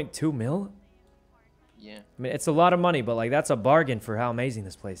 1.2 mil? Yeah. I mean, it's a lot of money, but like, that's a bargain for how amazing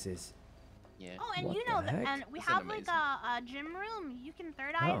this place is. Yeah. Oh, and What you know the that, heck? and we That's have amazing. like a gym room. You can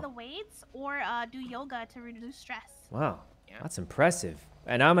third eye Oh. the weights or do yoga to reduce stress. Wow, Yeah. that's impressive.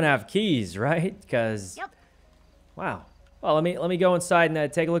 And I'm gonna have keys, right? Because, Yep. wow. Well, let me go inside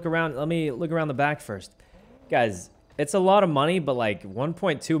and take a look around. Let me look around the back first, guys. It's a lot of money, but like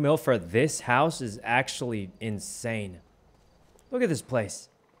 1.2 mil for this house is actually insane. Look at this place.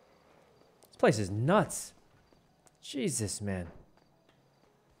 This place is nuts. Jesus, man.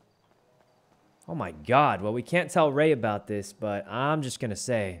 Oh my God. Well, we can't tell Ray about this, but I'm just gonna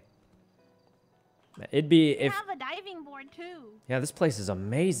say It'd be We if. have a diving board too. Yeah, this place is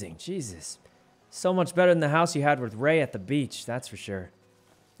amazing. Jesus. So much better than the house you had with Ray at the beach, that's for sure.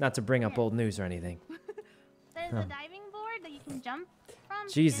 Not to bring up old news or anything. There's a diving board that you can jump from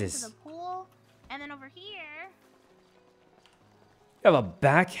Jesus. into the pool. And then over here, You have a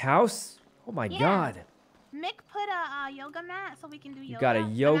back house? Oh my Yeah. God. Mick put a yoga mat so we can do yoga. You got a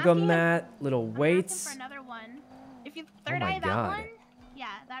I'm yoga asking him- mat, little I'm asking weights. for another one. If you third my eye that God. one, yeah,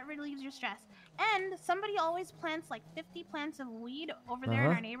 that relieves your stress. And somebody always plants like 50 plants of weed over there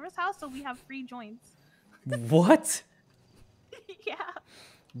in our neighbor's house, so we have free joints. What? Yeah.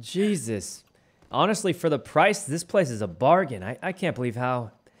 Jesus. Honestly, for the price, this place is a bargain. I can't believe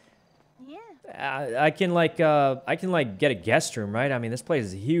how. Yeah. I can like get a guest room, right? I mean, this place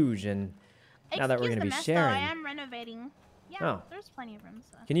is huge, and now that we're Excuse gonna the be mess, sharing, though, I am renovating. Yeah, Oh. there's plenty of room.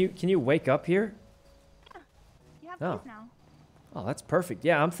 So. can you wake up here? You have Oh. keys now. Oh, that's perfect.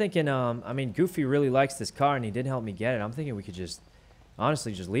 Yeah, I'm thinking. I mean, Goofy really likes this car, and he did help me get it. I'm thinking we could just,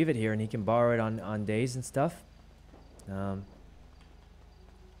 honestly, just leave it here, and he can borrow it on days and stuff.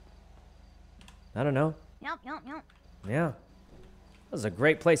 I don't know. Yep. Yeah, this is a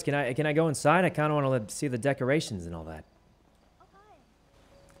great place. Can I go inside? I kind of want to see the decorations and all that.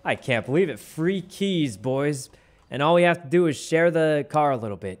 I can't believe it. Free keys, boys. And all we have to do is share the car a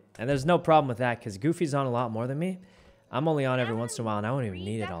little bit. And there's no problem with that because Goofy's on a lot more than me. I'm only on every once in a while, and I don't even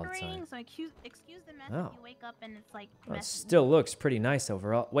need it all the time. Redecorating, so excuse the mess Oh. if you wake up and it's like Well, it messy. still looks pretty nice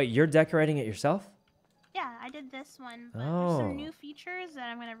overall. Wait, you're decorating it yourself? Yeah, I did this one, but there's Oh. some new features that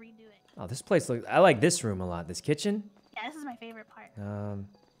I'm gonna redo it. Oh, this place looks... I like this room a lot. This kitchen. Yeah, this is my favorite part.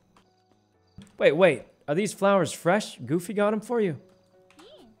 Wait. Are these flowers fresh? Goofy got them for you?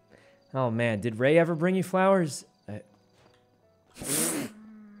 Oh, man. Did Ray ever bring you flowers?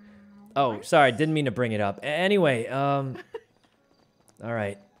 Oh, sorry. Didn't mean to bring it up. Anyway, all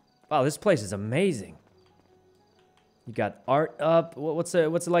right. Wow, this place is amazing. You got art up. What's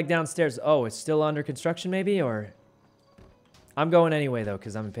it like downstairs? Oh, it's still under construction maybe, or... I'm going anyway, though,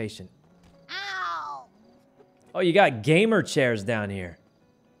 because I'm impatient. Ow! Oh, you got gamer chairs down here.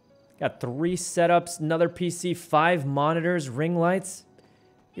 Got 3 setups, another PC, 5 monitors, ring lights.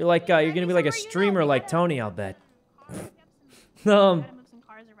 You're like, you're gonna be like a streamer like Tony, I'll bet. Gotta move some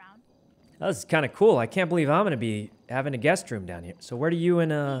cars around. That's kind of cool. I can't believe I'm gonna be having a guest room down here. So where do you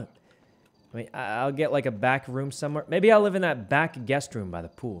and I mean, I'll get like a back room somewhere. Maybe I'll live in that back guest room by the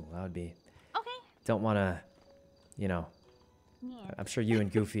pool. That would be. Okay. Don't want to, you know. Yeah. I'm sure you and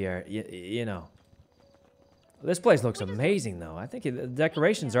Goofy are, you know. This place looks amazing, though. I think the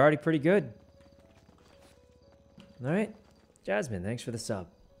decorations are already pretty good. All right. Jasmine, thanks for the sub.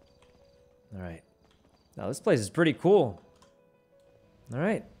 All right. Now, this place is pretty cool. All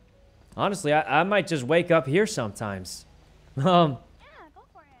right. Honestly, I might just wake up here sometimes. Yeah, go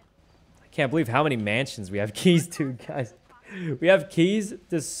for it. I can't believe how many mansions we have keys to, guys. We have keys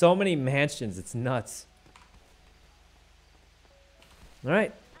to so many mansions. It's nuts. All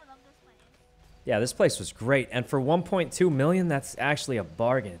right. I love this place. Yeah, this place was great. And for 1.2 million, that's actually a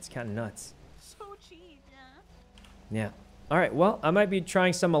bargain. It's kind of nuts. So cheap, yeah. Yeah. All right, well, I might be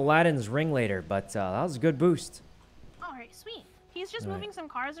trying some Aladdin's ring later, but that was a good boost. All right, sweet. He's just All right. moving some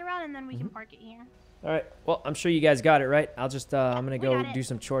cars around, and then we can park it here. All right, well, I'm sure you guys got it, right? I'll just, I'm going to we go got it. do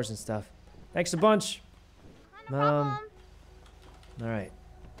some chores and stuff. Thanks a bunch. No problem. All right.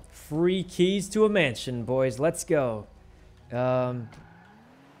 Free keys to a mansion, boys. Let's go. All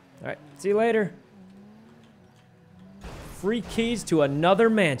right, see you later. Free keys to another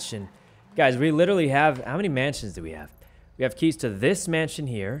mansion. Guys, we literally have, how many mansions do we have? We have keys to this mansion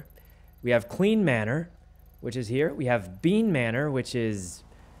here. We have Clean Manor, which is here. We have Bean Manor, which is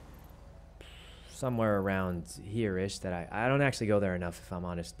somewhere around here-ish that I don't actually go there enough, if I'm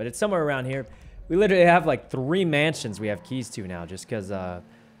honest. But it's somewhere around here. We literally have like 3 mansions we have keys to now just because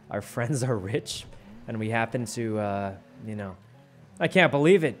our friends are rich and we happen to, you know. I can't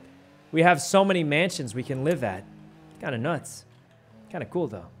believe it. We have so many mansions we can live at. Kind of nuts. Kind of cool,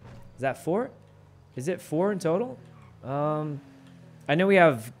 though. Is that 4? Is it 4 in total? I know we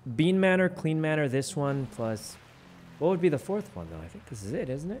have Bean Manor, Clean Manor, this one, plus... What would be the 4th one, though? I think this is it,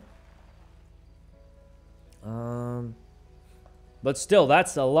 isn't it? But still,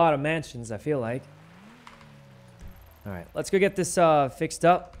 that's a lot of mansions, I feel like. All right, let's go get this fixed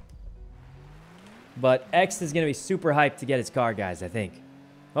up. But X is going to be super hyped to get his car, guys, I think.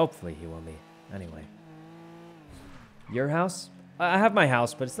 Hopefully he will be. Anyway. Your house? I have my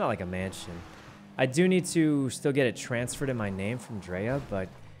house, but it's not like a mansion. I do need to still get it transferred in my name from Drea, but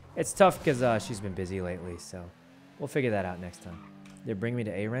it's tough because she's been busy lately, so we'll figure that out next time. Did it bring me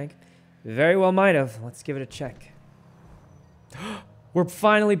to A rank? Very well might have. Let's give it a check. We're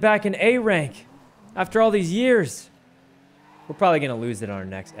finally back in A rank. After all these years. We're probably going to lose it on our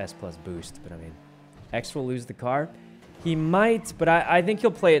next S Plus boost. But, I mean, X will lose the car. He might, but I think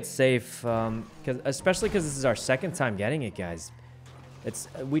he'll play it safe. Especially because this is our second time getting it, guys.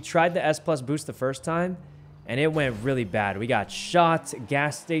 We tried the S Plus boost the first time, and it went really bad. We got shot,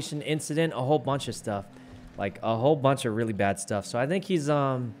 gas station incident, a whole bunch of stuff. Like, a whole bunch of really bad stuff. So I think he's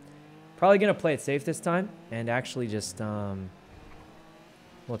probably going to play it safe this time and actually just,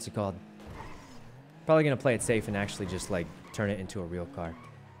 what's it called? Probably going to play it safe and actually just, like, turn it into a real car.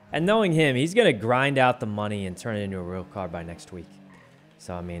 And knowing him, he's going to grind out the money and turn it into a real car by next week.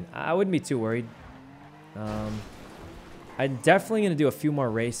 So, I mean, I wouldn't be too worried. I'm definitely going to do a few more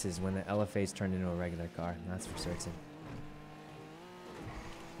races when the LFA's turned into a regular car. That's for certain.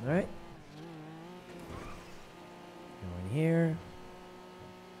 All right. Going here.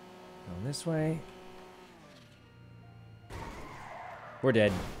 Going this way. We're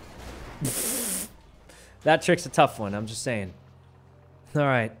dead. That trick's a tough one, I'm just saying. All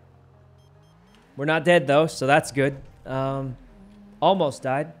right. We're not dead, though, so that's good. Almost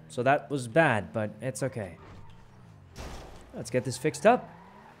died, so that was bad, but it's okay. Let's get this fixed up.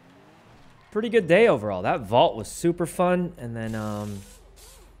 Pretty good day overall. That vault was super fun, and then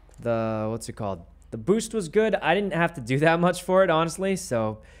what's it called? The boost was good. I didn't have to do that much for it, honestly,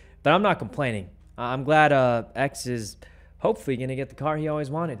 so... But I'm not complaining. I'm glad X is hopefully going to get the car he always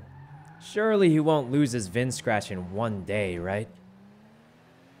wanted. Surely he won't lose his VIN scratch in one day, right?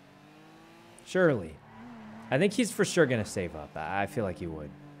 Surely. I think he's for sure going to save up. I feel like he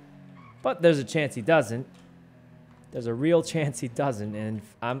would. But there's a chance he doesn't. There's a real chance he doesn't, and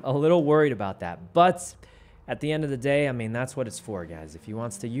I'm a little worried about that. But at the end of the day, I mean, that's what it's for, guys. If he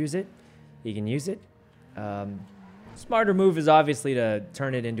wants to use it, he can use it. Smarter move is obviously to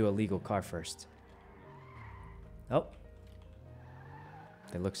turn it into a legal car first. Oh.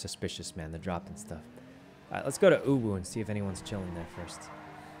 They look suspicious, man. They're dropping stuff. All right, let's go to Uwu and see if anyone's chilling there first.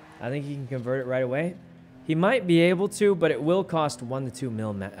 I think he can convert it right away. He might be able to, but it will cost 1 to 2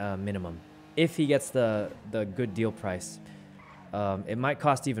 mil minimum. If he gets the good deal price. It might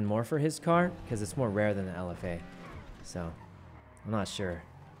cost even more for his car, because it's more rare than the LFA. So, I'm not sure.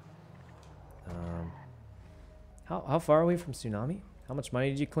 How far are we from Tsunami? How much money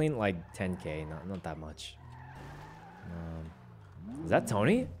did you clean? Like 10K, not that much. Is that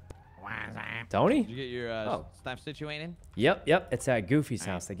Tony? Tony? Did you get your stuff situated? Yep. It's at Goofy's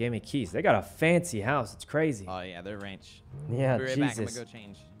house. They gave me keys. They got a fancy house. It's crazy. Oh, yeah, they're ranch. Yeah, I'll be right Jesus. back. I'm gonna go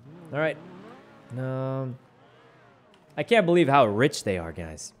change. All right. I can't believe how rich they are,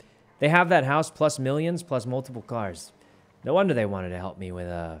 guys. They have that house plus millions plus multiple cars. No wonder they wanted to help me with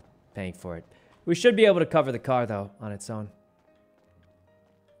paying for it. We should be able to cover the car, though, on its own.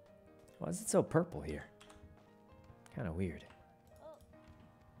 Why is it so purple here? Kind of weird.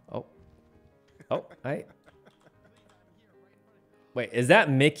 Oh, hey. Wait, is that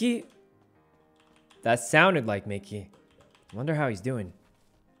Mickey? That sounded like Mickey. I wonder how he's doing.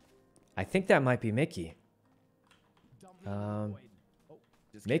 I think that might be Mickey.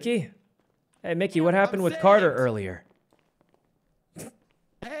 Mickey? Hey, Mickey, what happened with Carter earlier?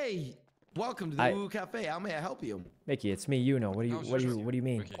 Hey, welcome to the Uwu Cafe. How may I help you? Mickey, it's me, Yuno. What do you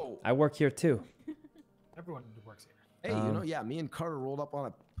mean? I work here too. Everyone works here. Hey, yeah, me and Carter rolled up on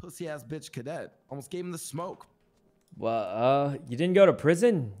a pussy-ass bitch cadet. Almost gave him the smoke. Well, you didn't go to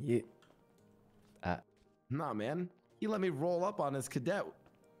prison? Nah, man. He let me roll up on his cadet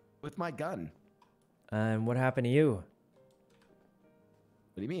with my gun. And what happened to you?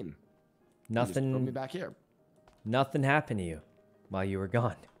 What do you mean? Nothing. He just threw me back here. Nothing happened to you while you were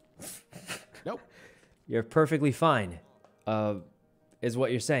gone. Nope. You're perfectly fine. Is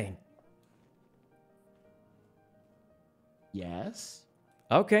what you're saying. Yes.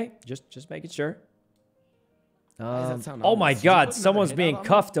 Okay, just making sure. Why does that sound oh my ominous? God, someone's being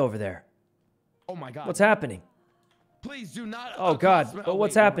cuffed over there. Oh my God. What's happening? Please do not. Oh God, but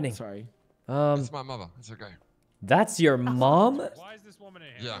what's happening? Sorry. It's my mother. It's okay. That's your mom? Why is this woman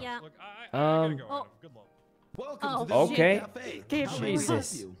in here? Yeah. Look, I gotta go. Good luck. Welcome to the okay. Cafe.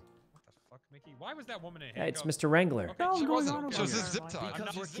 Jesus. What the fuck, Mickey? Why was that woman in here? Hey, it's Mr. Wrangler. Okay, She wasn't. She was just zip tied.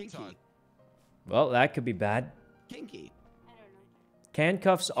 Because we're kinky. Well, that could be bad. Kinky.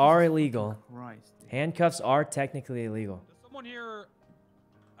 Handcuffs are illegal. Christ. Handcuffs are technically illegal. Does someone here?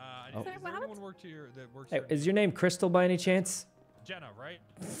 Is there anyone worked here that works Hey, here? is your name Crystal by any chance? Jenna, right?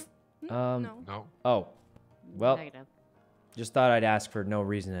 No. Oh. Well, Negative. just thought I'd ask for no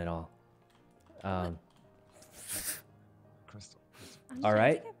reason at all. Crystal. All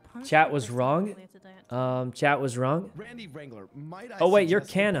right. Chat was wrong. Chat was wrong. Randy Wrangler, might I Oh wait, you're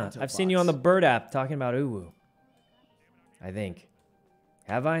suggest a Canna. bento I've seen you on the Bird app talking about Uwu. I think.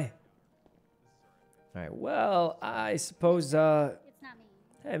 Have I? All right. Well, I suppose.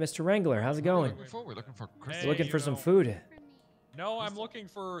 Hey, Mr. Wrangler, how's it going? We're looking for Hey, Looking for you some know. food. No, I'm looking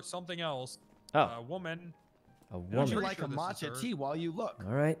for something else. Oh. A woman. A Would woman. you pretty like sure a this is matcha her. tea while you look?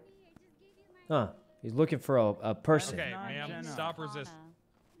 All right. Huh. He's looking for a person. Okay, ma'am, stop resisting.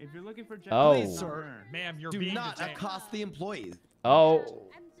 If you're looking for Oh. Please, sir. Ma'am, you're Do being not detained. accost the employees. Oh.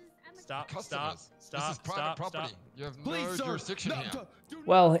 Stop, customers. stop, This is private stop, property. stop. You have Please, no sir. jurisdiction here.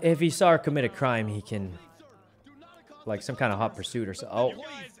 Well, if he saw her commit a crime, he can, like some kind of hot pursuit or so. You Oh.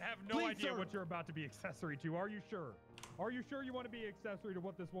 guys have no idea what you're about to be accessory to. Are you sure? Are you sure you want to be accessory to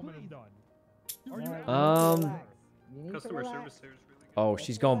what this woman has done? Are you Customer service there is really good. Oh,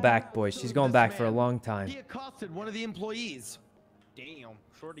 she's going back, boys. She's going back for a long time. He accosted one of the employees. Damn,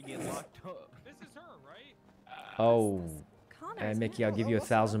 Shorty getting locked up. This is her, right? Oh. And Mickey, I'll give you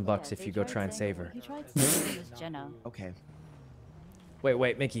 $1,000 if you go try and save her. He tried saying it was Jenna. Okay.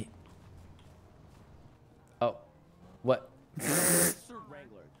 Wait, Mickey. Oh. What? Sir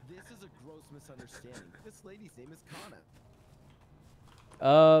Wrangler, this is a gross misunderstanding. This lady's name is Kana.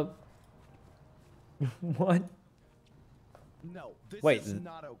 What? No, this Wait, is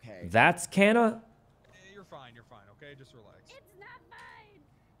not okay. That's Kana? You're fine, okay? Just relax. It's not fine.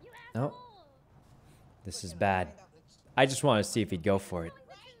 You No. This is bad. I just want to see if he'd go for it.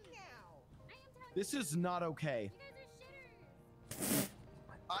 This is not okay.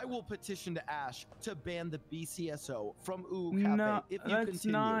 I will petition to Ash to ban the BCSO from Ooh Cafe No, if you let's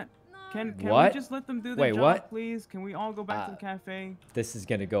continue. not. Can What? we just let them do their Wait, job, what? please? Can we all go back to the cafe? This is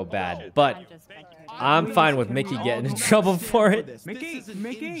gonna go bad, but I'm just spectating. I'm fine with Can we Mickey all getting in go back trouble Stand for for it. this. Mickey, This is an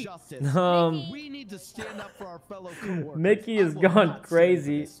Mickey. injustice. We need to stand up for our fellow coworkers. Mickey has I will gone not stand for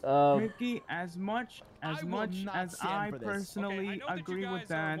crazy. this. Mickey, as much I will not as stand I for this. personally Okay, I know that agree you guys with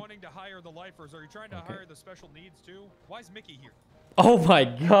that. are wanting to hire the lifers. Are you trying to hire the special needs too? Why is Mickey here? Oh my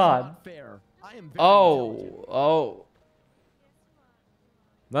God. Not fair. I am very Oh, intelligent. oh.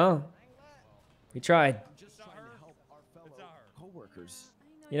 Well, we tried. I'm just trying to help our fellow coworkers.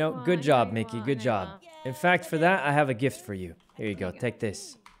 You know, good job, Mickey. Good job. In fact, for that, I have a gift for you. Here you go. Take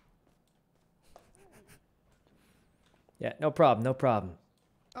this. Yeah, no problem. No problem.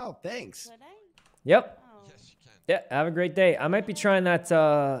 Oh, thanks. Yep. Yes, you can. Yeah, have a great day. I might be trying that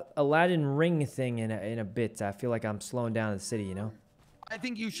Aladdin ring thing in a bit. I feel like I'm slowing down the city, you know? I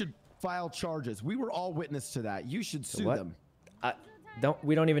think you should file charges. We were all witness to that. You should sue what? them.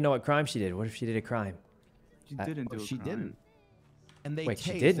 We don't even know what crime she did. What if she did a crime? She didn't do a She crime. didn't. And they Wait,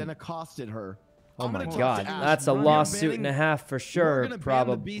 she tased didn't? and accosted her. Oh I'm my gonna talk God, to Ash. that's a We're lawsuit banning- and a half for We're sure, gonna ban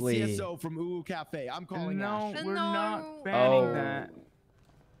probably. the BCSO from Ooh Cafe. I'm calling No, Ash. we're No. not banning Oh. that.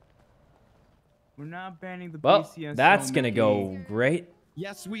 We're not banning the Well, BCSO. that's gonna Mickey. go great.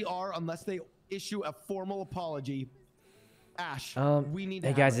 Yes, we are, unless they issue a formal apology. Ash, we need to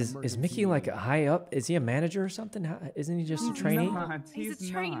Hey have guys, an is emergency Mickey like meeting. high up? Is he a manager or something? Isn't he just a trainee? He's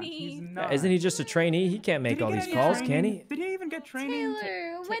a trainee. He's not. Isn't he just a trainee? He can't make Did he all get these any calls, training? can he? Did he even get training?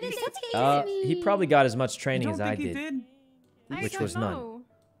 Taylor, why did they tase me? He probably got as much You training don't as I think he did, I which don't was none. know.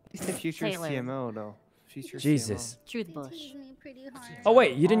 He's the future Taylor. CMO, though. Future Jesus. Truth They bush. teased me pretty hard. Oh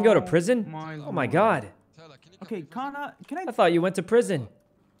wait, you didn't go to Oh prison? my Oh my lord. God. Taylor, can you come Okay, here, please? Kana, can I? I thought you went to prison.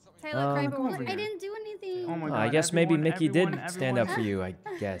 Taylor, can I come go over over here. I didn't do anything. Oh my Oh, God. I guess maybe everyone- Mickey did everyone- stand up everyone- for you, I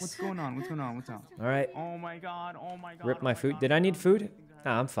What's guess. going on? What's going on? What's up? All right. Oh my God. Oh my God. Rip oh my my food. God, Did oh I my need God. food?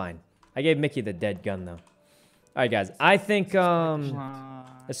 Nah, I'm fine. I gave Mickey the dead gun though. All right, guys. I think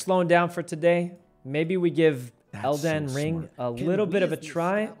it's slowing down for today. Maybe we give Elden so Ring smart. a Can little we bit of a as the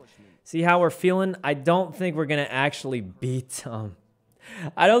try. establishment- See how we're feeling. I don't think we're gonna actually beat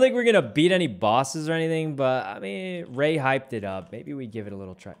I don't think we're gonna beat any bosses or anything. But I mean, Ray hyped it up. Maybe we give it a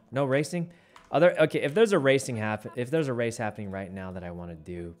little try. No racing. Okay, if there's a race happening right now that I want to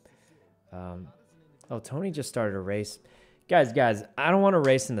do, oh, Tony just started a race, guys. I don't want to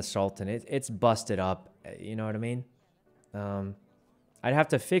race in the Sultan. It's busted up. You know what I mean? I'd have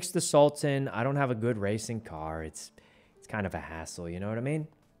to fix the Sultan. I don't have a good racing car. It's kind of a hassle. You know what I mean?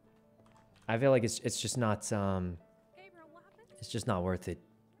 I feel like it's just not it's just not worth it.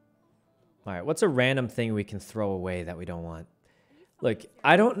 All right, what's a random thing we can throw away that we don't want? Look,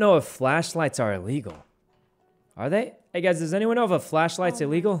 I don't know if flashlights are illegal. Are they? Hey guys, does anyone know if a flashlight's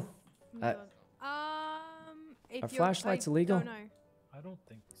illegal? If Are flashlights illegal? Don't know. I don't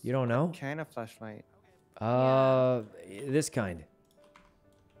think so. You don't know? What kind of flashlight? This kind.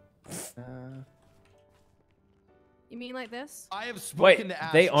 You mean like this? I have spoken Wait, to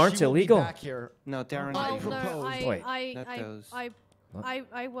Ash. they aren't She will be illegal? back here. No, they're I not. Oh no, propose- Wait. Not those.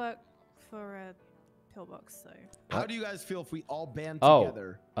 I work for Pillbox, so. How do you guys feel if we all band Oh,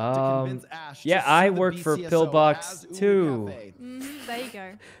 together to convince Ash? yeah, to I sue the work for BCSO Pillbox as too. Cafe? There you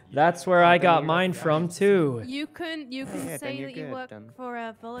go. That's where I got mine from too. You can then say you're that you good, work then. for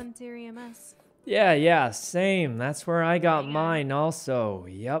a volunteer EMS. Yeah, same. That's where I got mine also.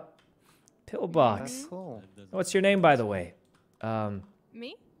 Yep. Pillbox. That's cool. What's your name, by the way?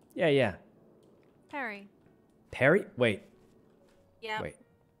 Me? Yeah. Perry. Perry? Wait. Yeah. Wait.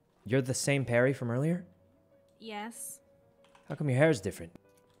 You're the same Perry from earlier? Yes. How come your hair is different?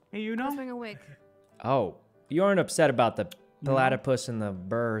 Hey, you I was know? wearing a wig. Oh, you aren't upset about the platypus and the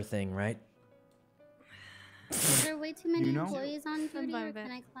burr thing, right? Are there way too many You know? employees on duty, or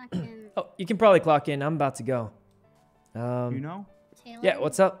can I clock in? Oh, you can probably clock in. I'm about to go. You know? Taylor? Yeah,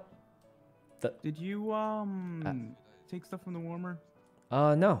 what's up? Did you take stuff from the warmer?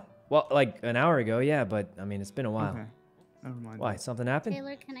 No. Well, like an hour ago, yeah, but I mean, it's been a while. Okay. Never mind. Why? Something happened?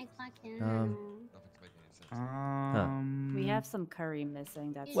 Taylor, can I clock in? We have some curry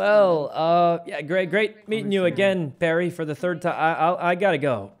missing. That's Well, yeah, great meeting you again, Perry, for the third time. I gotta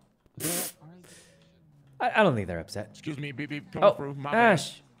go. I don't think they're upset. Excuse me, beep beep. Oh,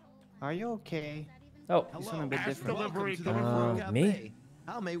 Ash. Are you okay? Oh, you sound a bit different. Me?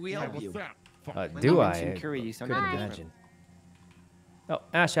 How may we help you? Do you I? mentioned curry, you sounded Couldn't different. imagine. Oh,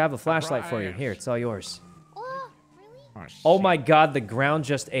 Ash, I have a flashlight for you. Here, it's all yours. Oh my God, the ground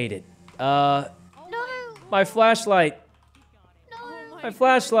just ate it. No. My flashlight. My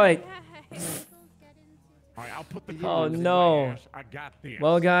flashlight. Oh no.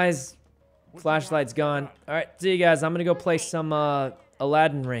 Well, guys, flashlight's gone. All right, see you guys. I'm gonna go play some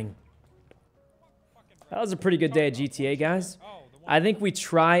Aladdin Ring. That was a pretty good day at GTA, guys. I think we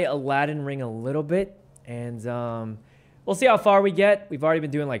try Aladdin Ring a little bit, and we'll see how far we get. We've already been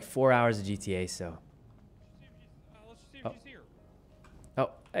doing like 4 hours of GTA, so.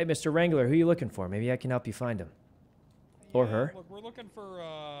 Oh, hey, Mr. Wrangler, who are you looking for? Maybe I can help you find him. Or her. Look, we're looking for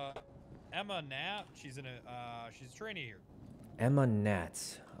Emma Nat. She's a trainee here. Emma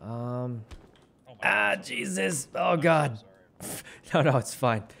Nat. Jesus. Oh, God. No, it's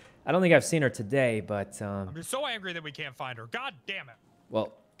fine. I don't think I've seen her today, but I'm just so angry that we can't find her. God damn it.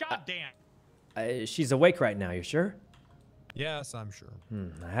 Well, God damn. She's awake right now. You sure? Yes, I'm sure.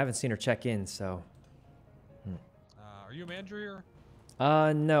 I haven't seen her check in, so. Are you a manager here?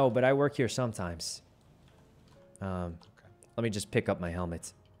 No, but I work here sometimes. Let me just pick up my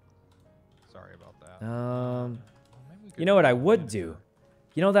helmet. Sorry about that. You know what I would do?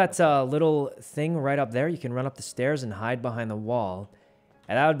 You know that little thing right up there? You can run up the stairs and hide behind the wall.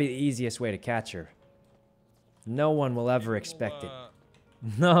 And that would be the easiest way to catch her. No one will ever expect it.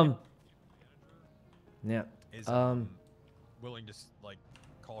 Yeah. Is willing to like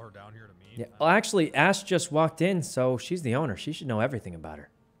call her down here to meet? Yeah. Well, actually, Ash just walked in, so she's the owner. She should know everything about her.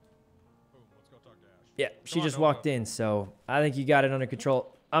 Let's go talk to Ash. Yeah, she just walked in, so I think you got it under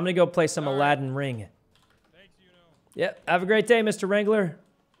control. I'm gonna go play some Aladdin Ring. Thanks, Yuno. Yep. Have a great day, Mr. Wrangler.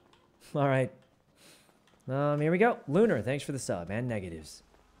 All right. Here we go. Lunar, thanks for the sub and negatives.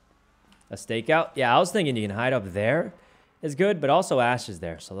 A stakeout? Yeah, I was thinking you can hide up there. Is good, but also Ash is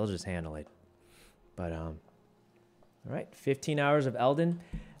there, so they'll just handle it. But, all right, 15 hours of Elden.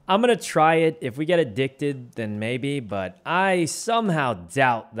 I'm going to try it. If we get addicted, then maybe, but I somehow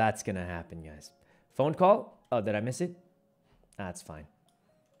doubt that's going to happen, guys. Phone call? Oh, did I miss it? That's fine.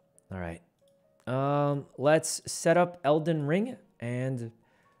 All right. Let's set up Elden Ring, and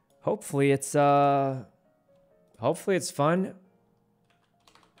hopefully it's fun.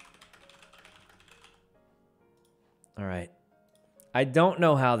 All right. I don't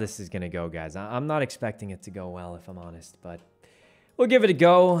know how this is going to go, guys. I'm not expecting it to go well, if I'm honest, but we'll give it a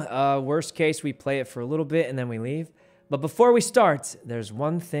go. Worst case, we play it for a little bit and then we leave. But before we start, there's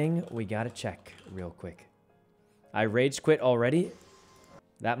one thing we got to check real quick. I rage quit already.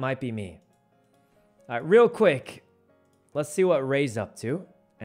 That might be me. All right, real quick. Let's see what Ray's up to.